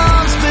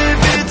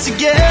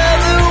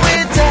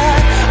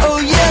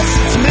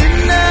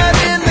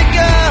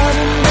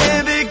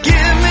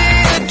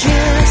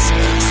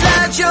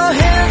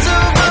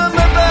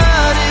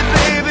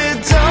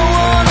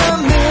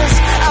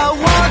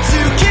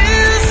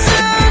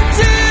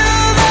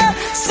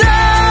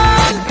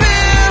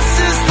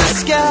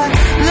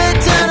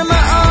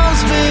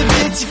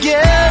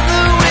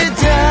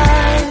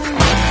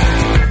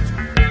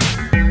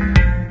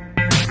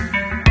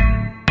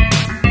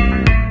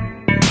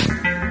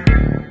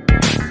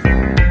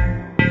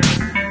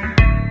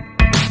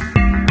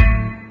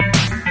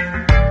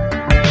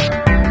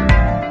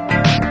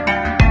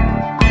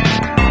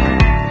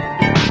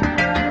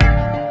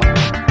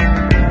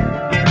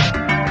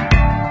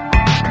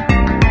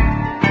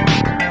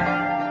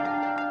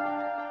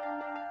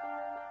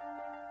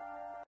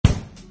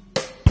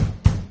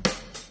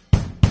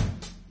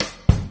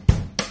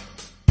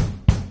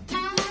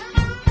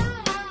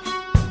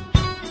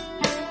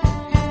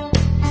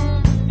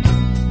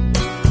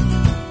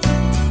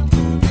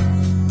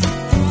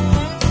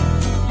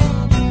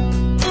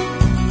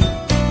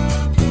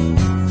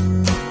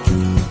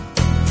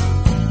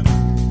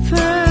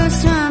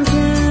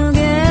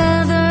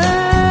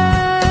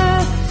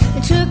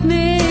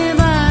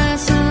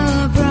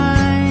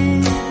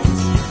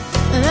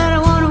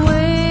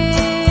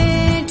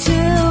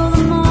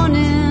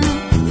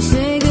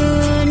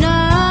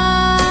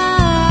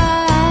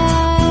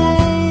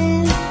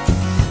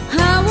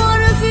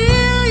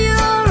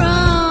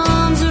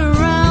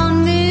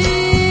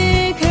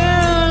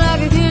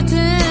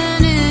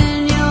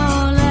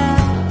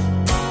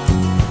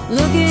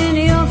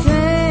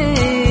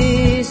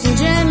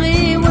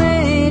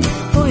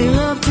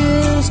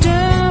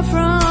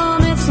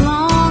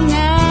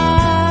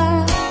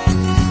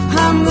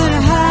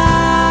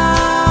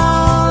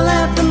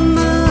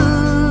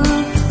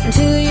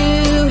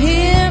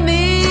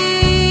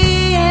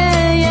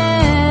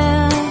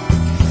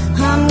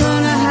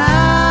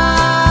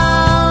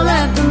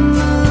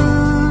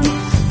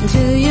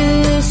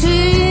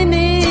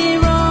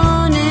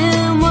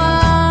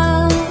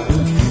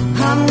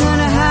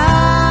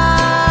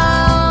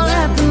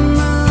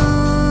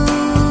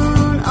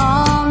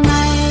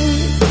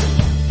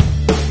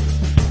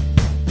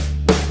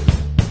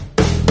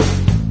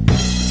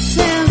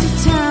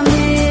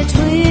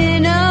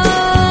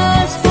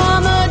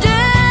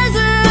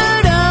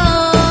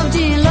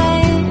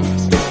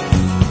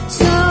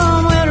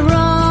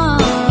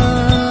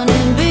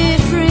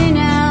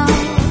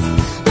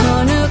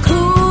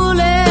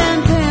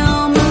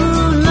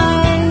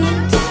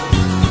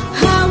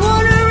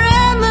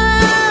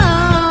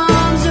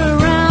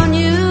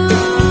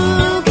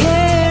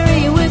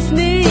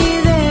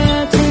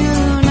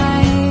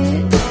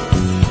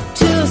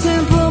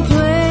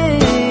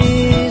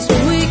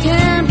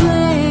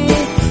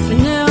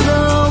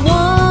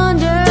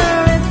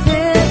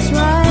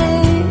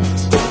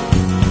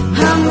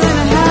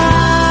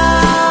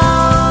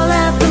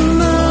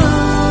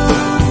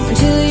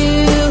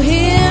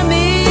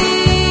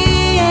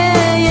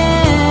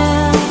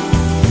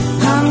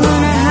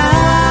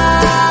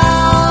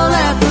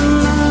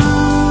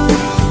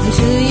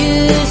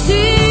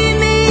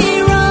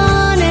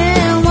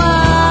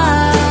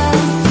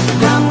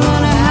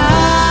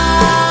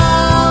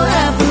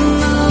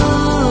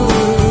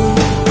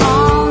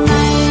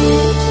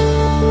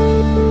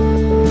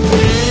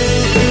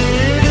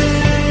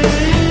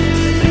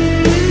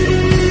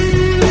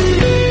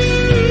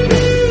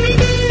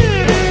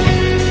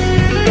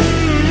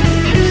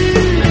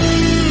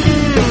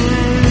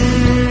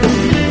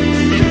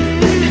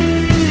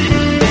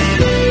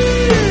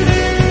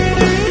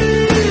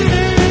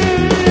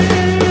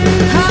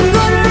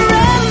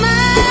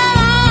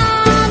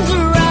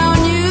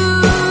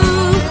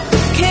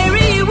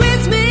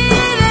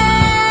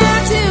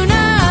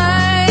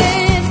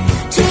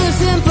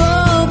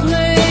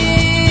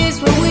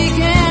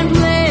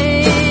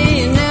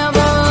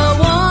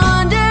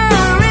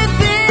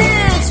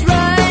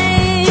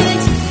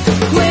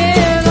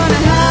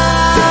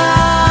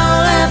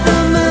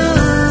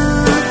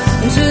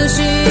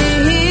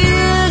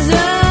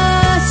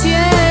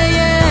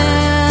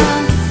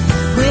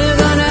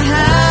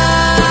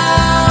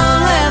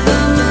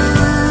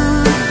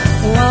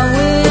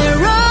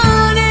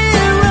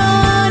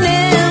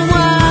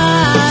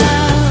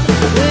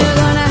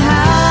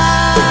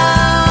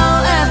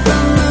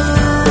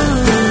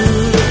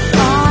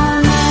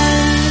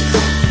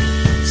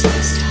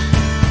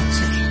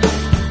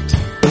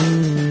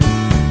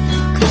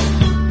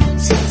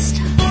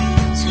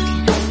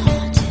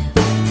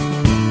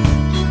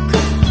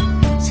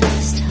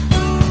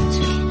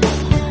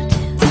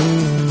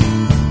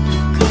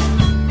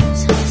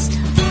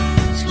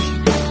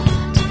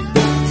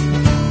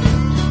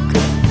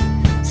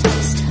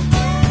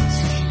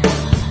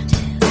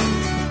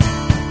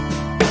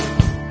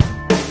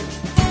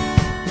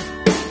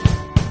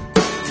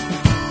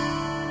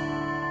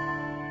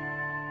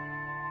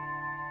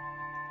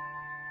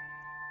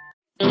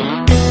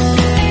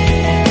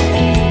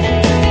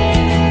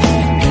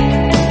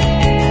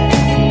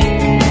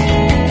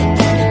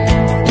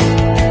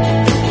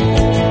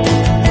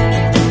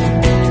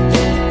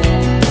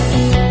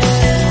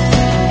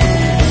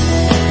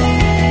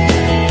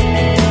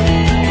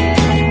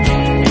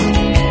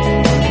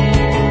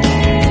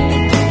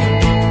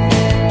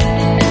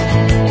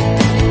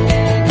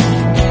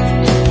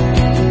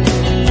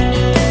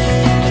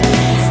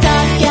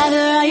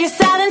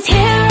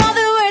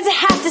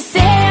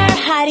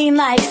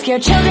like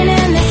scared children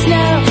in the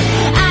snow.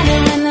 I know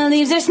when the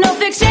leaves are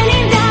snowflakes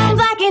raining down,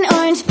 black and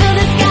orange fill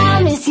the sky.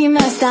 I'll miss you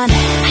most on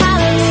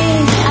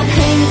Halloween. I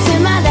cling to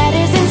my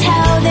letters and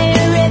tell they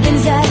are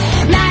ribbons of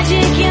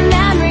magic and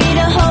memory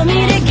to hold me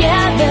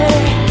together.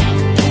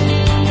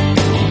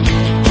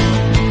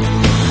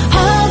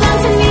 Hold on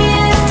to me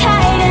as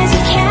tight as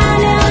you can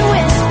and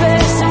whisper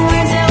some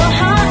words that will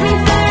haunt me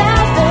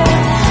forever,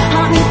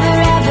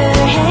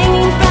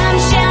 hanging from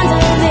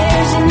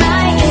chandeliers in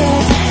my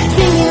ears,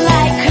 singing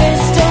like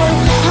crystal.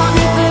 Haunt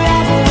me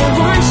forever,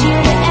 want you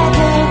to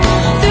echo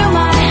through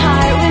my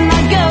heart when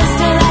my ghosts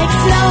are like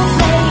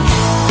snowflakes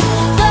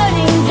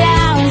floating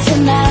down to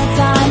melt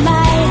on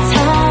my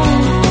tongue.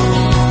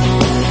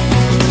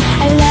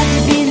 I love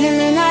to be the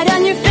moonlight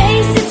on your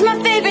face. It's my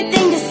favorite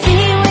thing to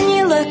see when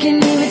you look at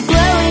me with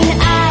glowing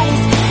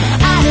eyes.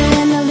 I know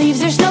when the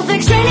leaves are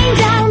snowflakes raining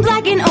down,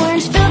 black and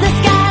orange fill the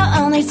sky.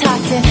 I'll only talk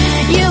to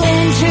you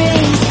in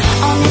dreams.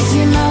 I'll miss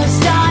you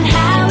most on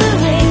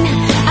Halloween.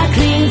 I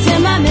cling to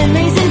my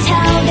memories and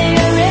tell they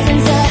are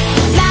ribbons of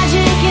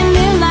magic and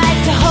moonlight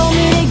to hold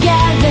me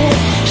together.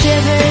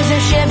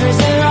 Shivers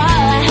are all I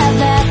have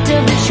left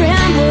of the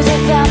trembles I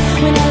felt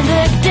when I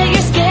looked at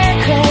your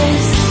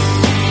scarecrows.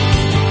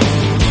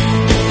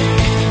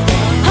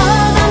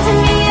 Hold on to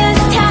me as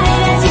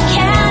tight as you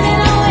can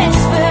and I'll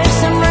whisper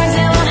some words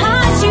that will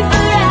haunt you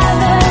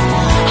forever,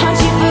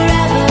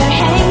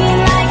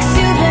 hanging like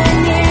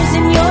souvenirs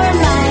in your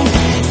mind,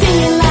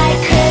 singing like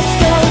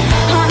crystal.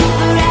 Haunt me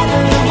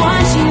forever,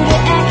 want you to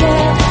echo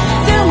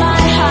through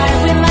my heart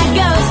when my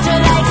ghosts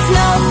are like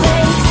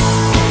snowflakes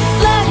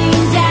floating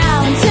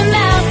down to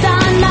melt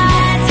on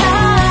my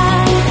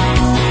tongue.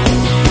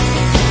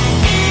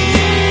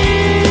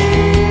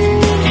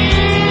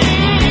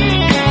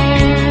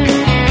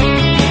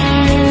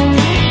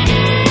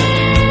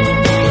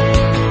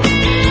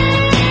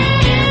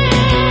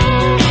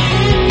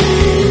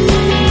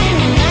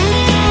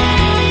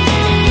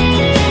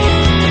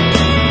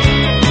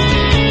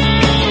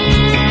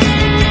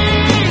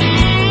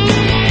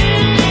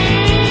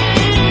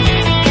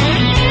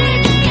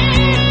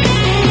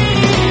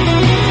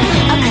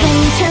 I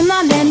cling to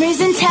my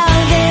memories and tell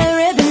they're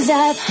ribbons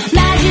of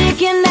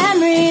magic and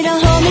memory to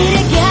hold me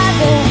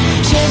together.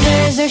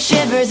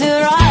 Shivers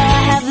are all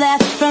I have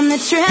left from the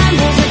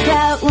trembles I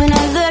felt when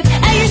I looked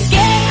at your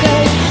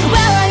scarecrows.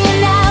 Where are you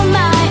now,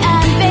 my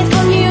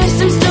unfaithful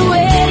muse? I'm still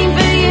waiting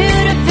for you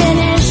to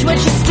finish what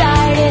you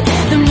started.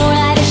 The more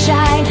light I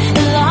shine,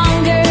 the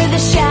longer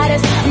the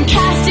shadows I'm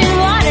casting.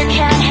 Water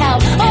can't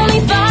help, only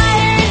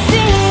fire it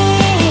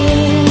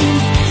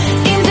seems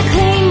to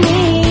cling me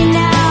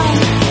now.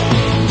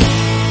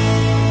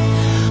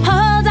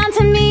 Hold on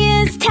to me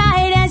as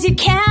tight as you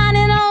can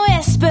and I'll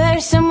whisper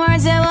some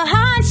words that will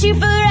haunt you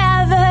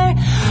forever,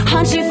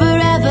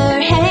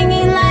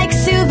 hanging like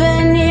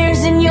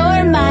souvenirs in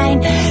your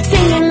mind,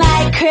 singing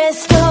like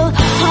crystal.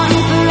 Haunt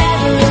me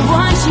forever,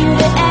 want you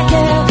to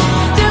echo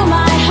through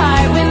my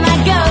heart when my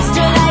ghosts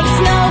are like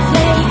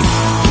snowflakes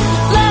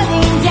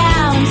floating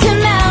down to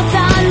melt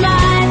on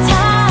my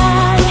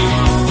tongue,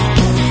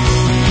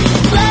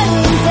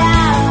 floating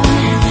down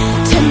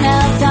to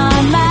melt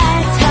on my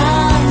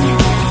tongue,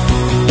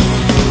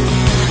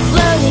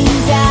 floating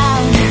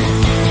down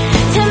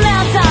to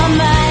melt on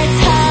my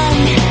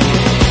tongue.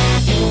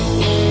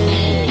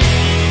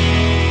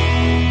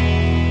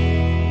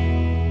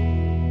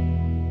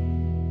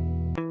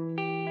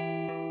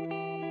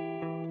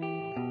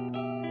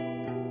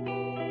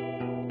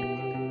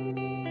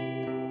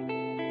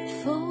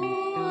 For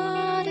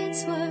what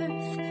it's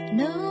worth,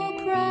 no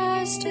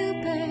price to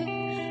pay,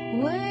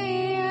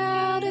 way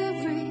out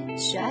of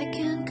reach, I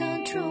can't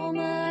control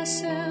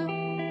myself.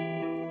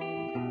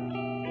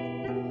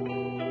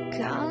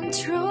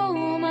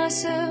 Control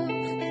myself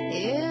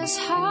is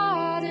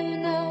hard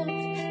enough,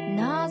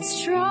 not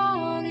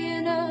strong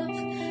enough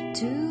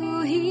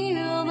to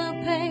heal the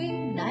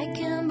pain. I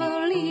can't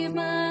believe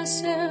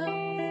myself.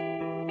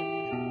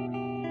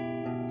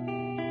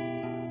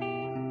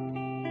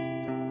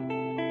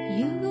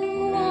 You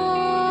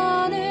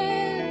want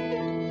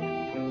it,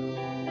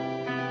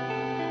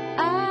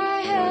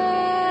 I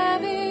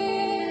have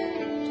it.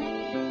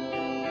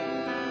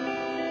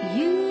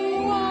 You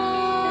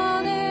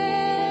want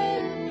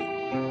it,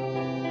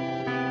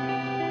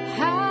 I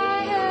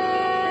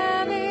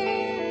have it.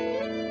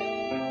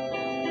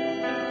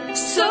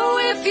 So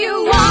if you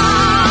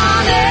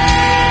want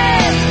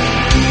it,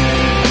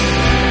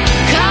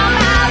 come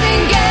out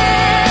and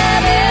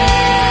get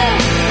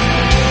it.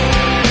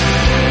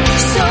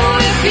 So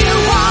if you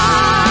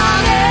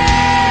want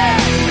it,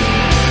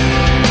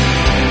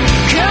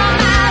 come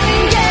out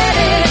and get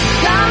it,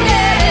 come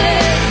get it.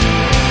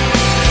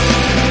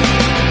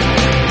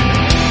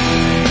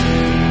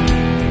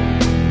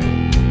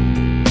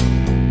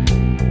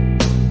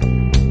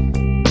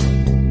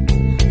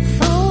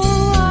 For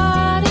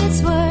what it's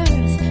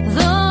worth,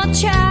 the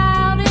child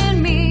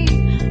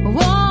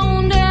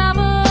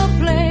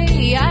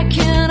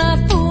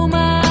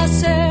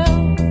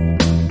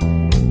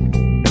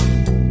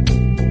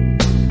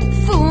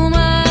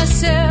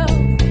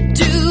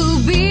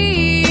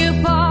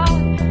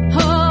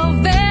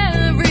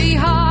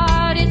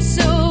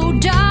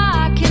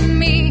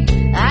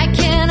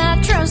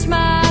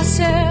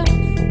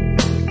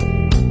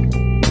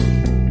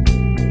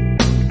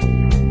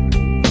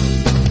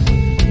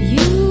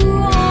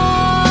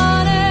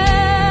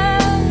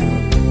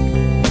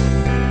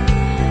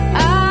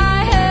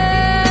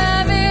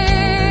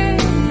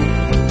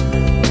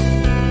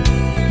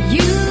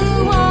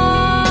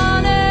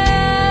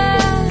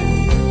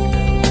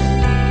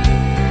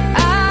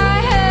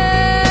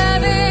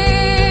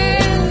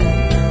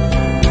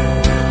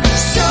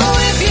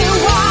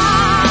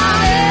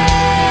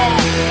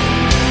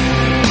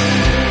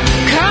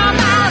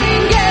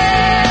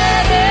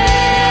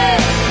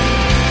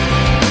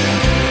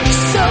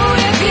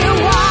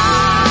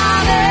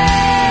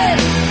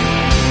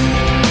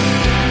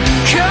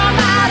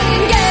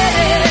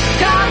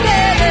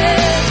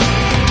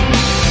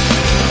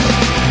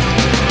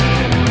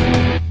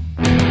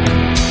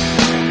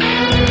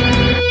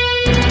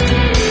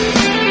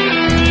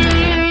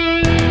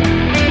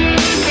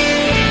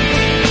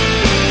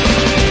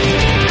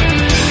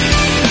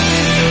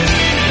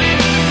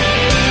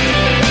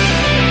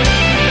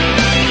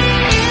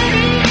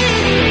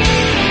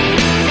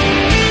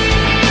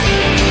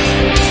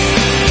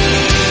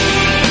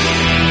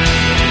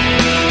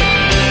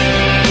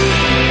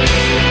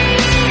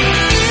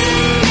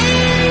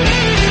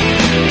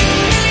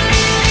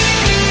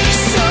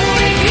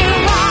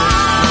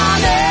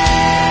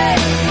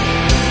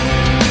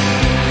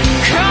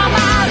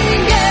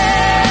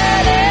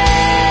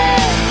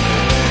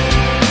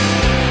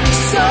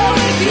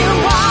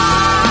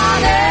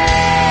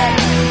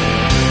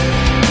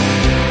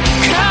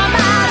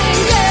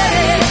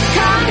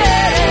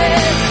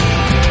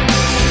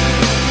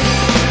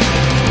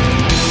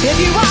If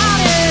you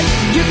want it,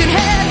 you can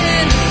have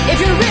it. If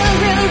you really,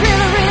 really,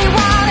 really, really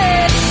want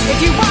it.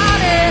 If you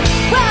want it,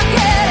 well,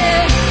 get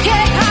it.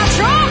 Can't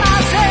control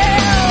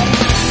myself.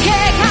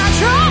 Can't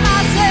control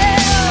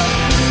myself.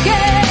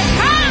 Can't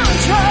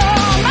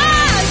control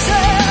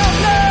myself,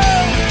 no.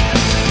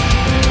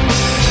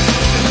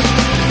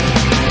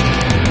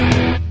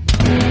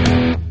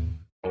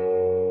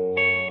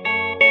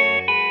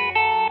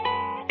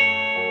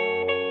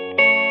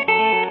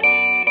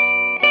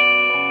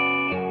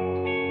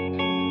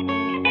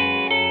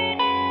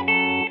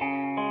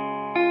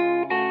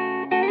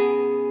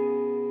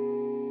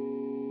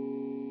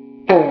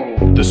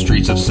 The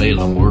streets of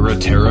Salem were a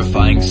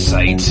terrifying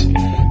sight.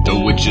 The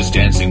witches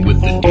dancing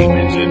with the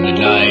demons in the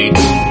night.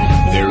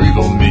 Their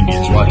evil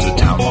minions watch the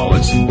town while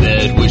it's in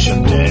bed. Wish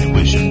 'em dead,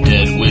 wish 'em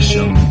dead, wish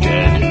 'em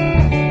dead.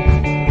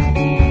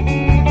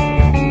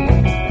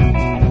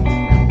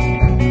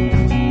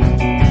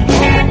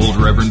 Old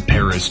Reverend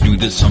Paris knew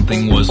that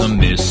something was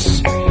amiss.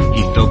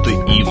 He felt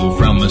the evil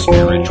from a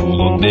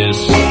spiritual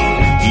abyss.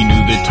 He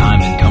knew that time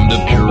had come to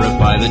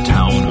purify the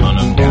town. Hunt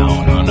 'em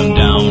down, hunt 'em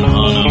down,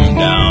 hunt 'em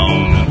down.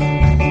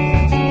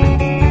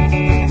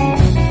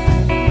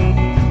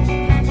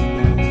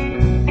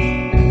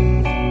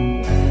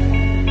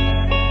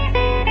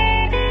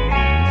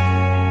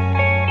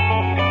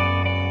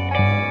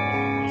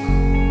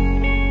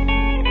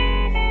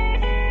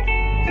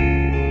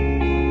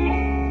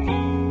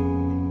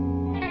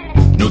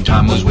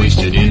 Time was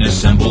wasted in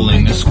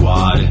assembling a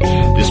squad.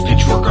 This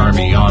pitchfork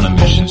army on a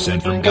mission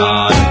sent from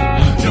God.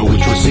 No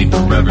witch was safe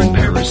from Reverend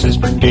Paris's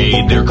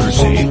brigade. Their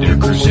crusade, their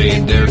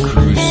crusade, their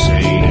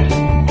crusade.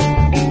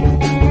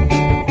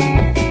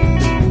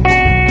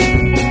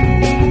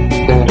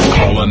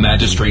 Call a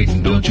magistrate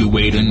and don't you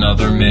wait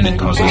another minute,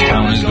 cause this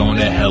town is going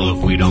to hell if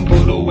we don't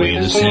put away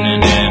the sin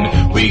and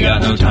end. We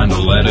got no time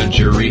to let a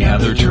jury have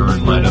their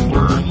turn. Let 'em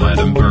burn, let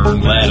 'em burn,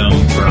 let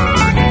 'em burn.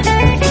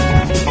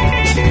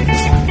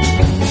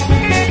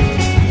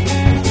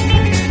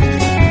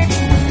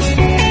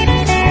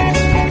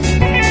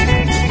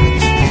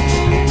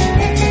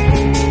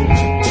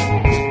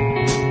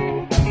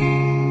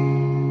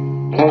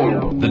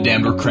 The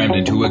damned were crammed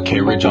into a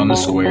carriage on the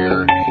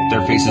square.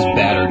 Their faces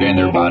battered and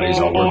their bodies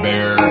all were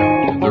bare.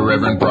 The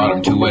Reverend brought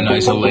them to an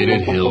isolated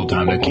hill.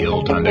 Time to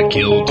kill, time to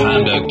kill,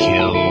 time to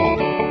kill.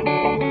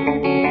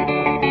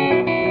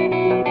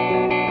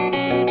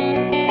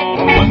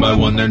 One by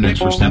one their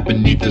necks were snapped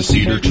beneath the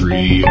cedar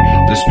tree.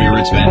 The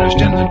spirits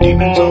vanished and the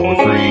demons all were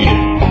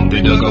freed.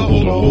 They dug a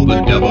hole to hold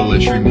the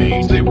devilish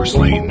remains. They were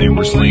slain, they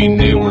were slain,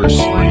 they were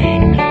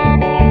slain.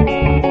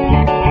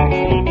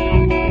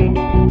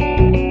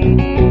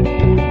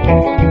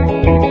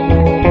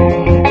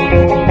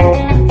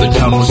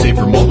 Safe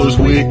from all those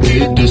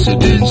wicked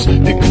dissidents.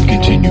 They could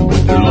continue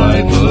with their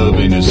life of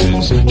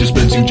innocence,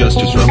 dispensing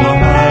justice from a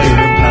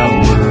higher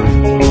power.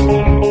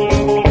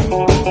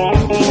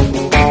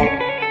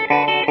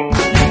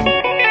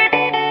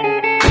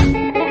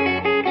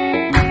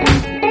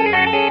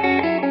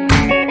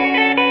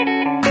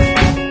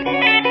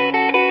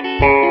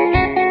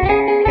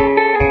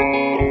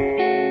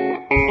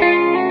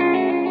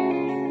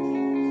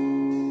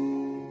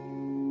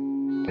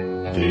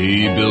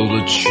 They built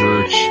a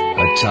church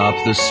atop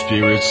the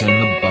spirits and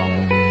the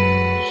bones.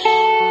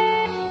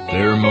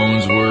 Their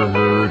moans were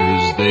heard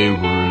as they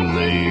were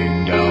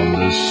laying down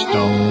the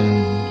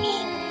stones.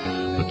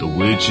 But the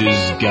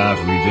witches got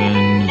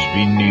revenge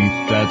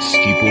beneath that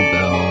steeple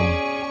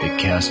bell. They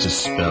cast a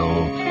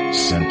spell,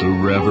 sent the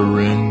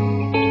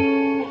Reverend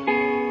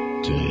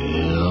to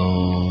hell.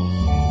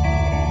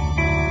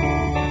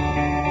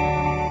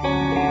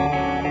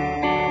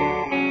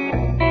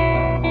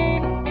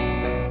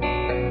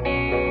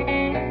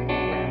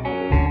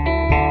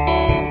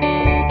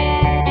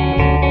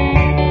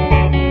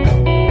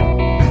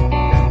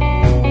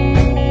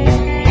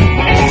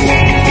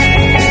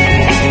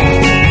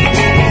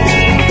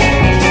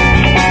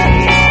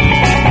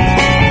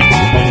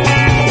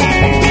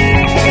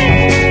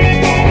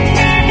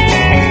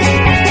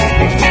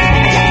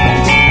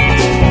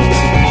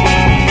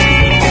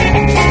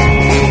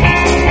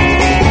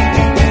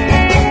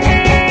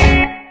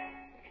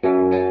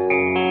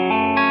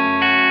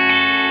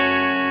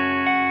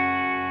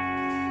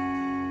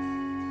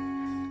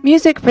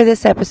 Music for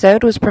this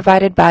episode was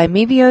provided by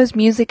Mevio's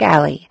Music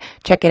Alley.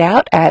 Check it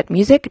out at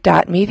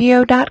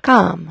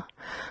music.mevio.com.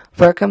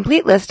 For a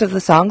complete list of the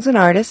songs and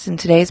artists in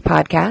today's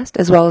podcast,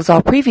 as well as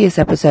all previous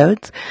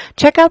episodes,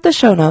 check out the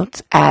show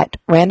notes at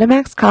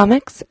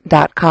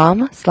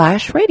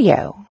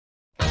randomaxcomics.com/radio.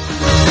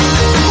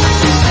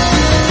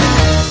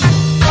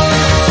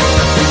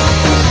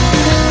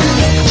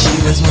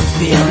 She was once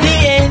the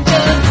only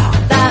angel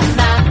that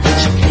night.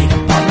 She played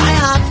upon my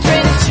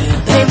heartstrings till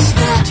they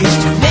snapped. It's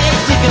too late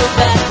to go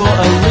back, for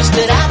I wish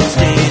that I'd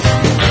stayed.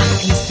 I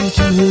listened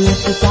to her at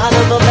the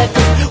bottom of my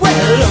cup,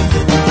 well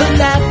under the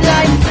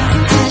lamplight.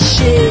 As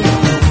she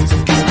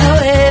cause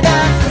however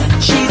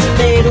she's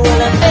made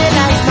one of the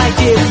nights, my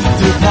dear,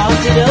 you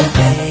parted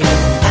away.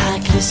 I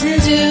could listen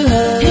to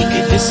her, he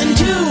could listen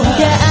to her,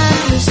 yeah, I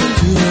could listen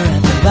to her at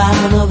the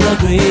bottom of the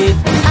grave.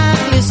 I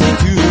can listen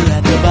to her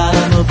at the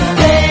bottom of the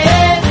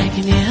grave. I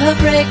can hear her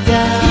break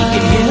down. He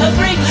can hear her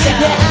break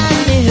down. Yeah, I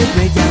can hear her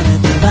break down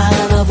at the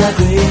bottom of the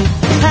grave.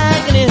 I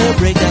can hear her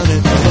break down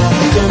at the bottom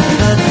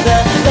of the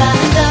grave.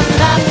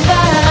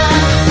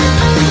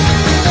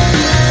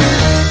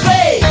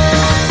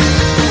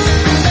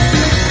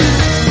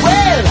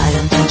 Well, I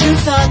am what you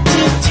thought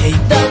to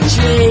take the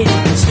train.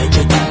 Instead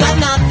you took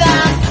another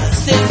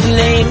person's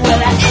lane.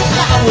 Well, if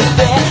I was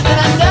there, then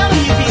I know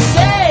you'd be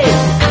safe.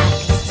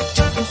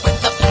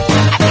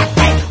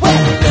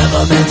 Well,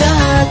 never meant to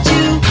hurt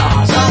you,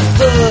 cause of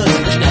furs.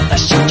 Never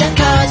shoot your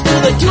cars to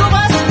the two of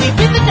us. Leave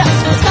in the dust,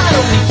 was not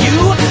only you,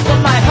 but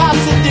my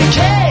heart's in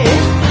decay.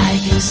 I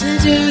can listen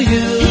to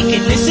you. He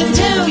can listen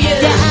to you.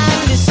 Yeah, I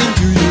can listen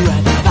to you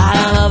at the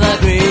bottom of the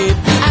grave.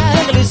 I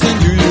can listen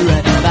to you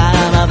at the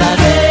bottom of the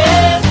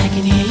grave. I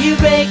can hear you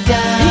break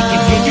down. He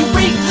can hear you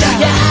break down.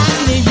 Yeah, I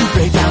can hear you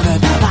break down at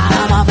the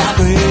bottom of the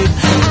grave.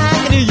 I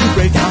can hear you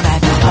break down at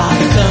the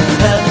bottom of the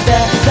grave.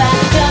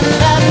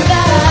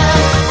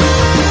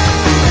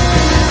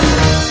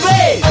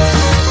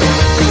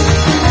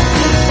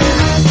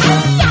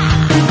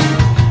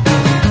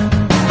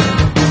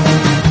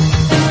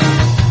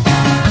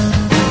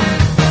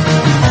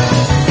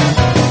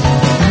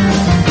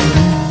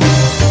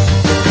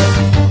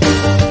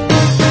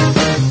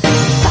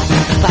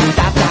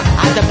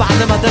 At the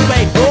bottom of the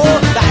grave. Oh,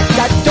 that's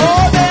the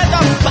door there, the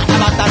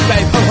bottom of the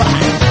grave.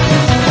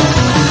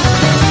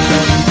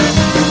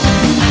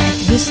 I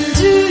can listen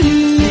to you.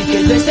 You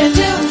can listen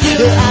to you.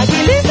 I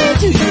can listen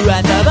to you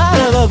at the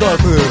bottom of the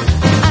grave.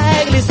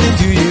 I can listen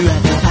to you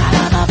at the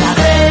bottom of the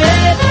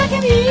grave. I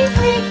can hear you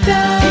break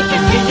down. He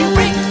can hear you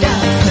break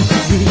down. I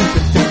can hear you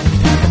break down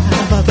at the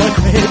bottom of the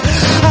grave.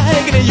 I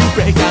can hear you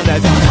break down at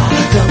the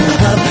bottom of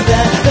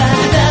the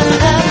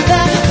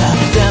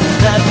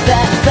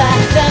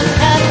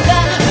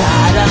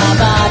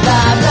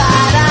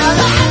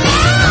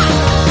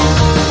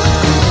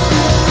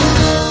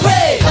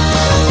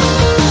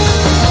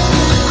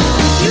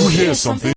You hear something?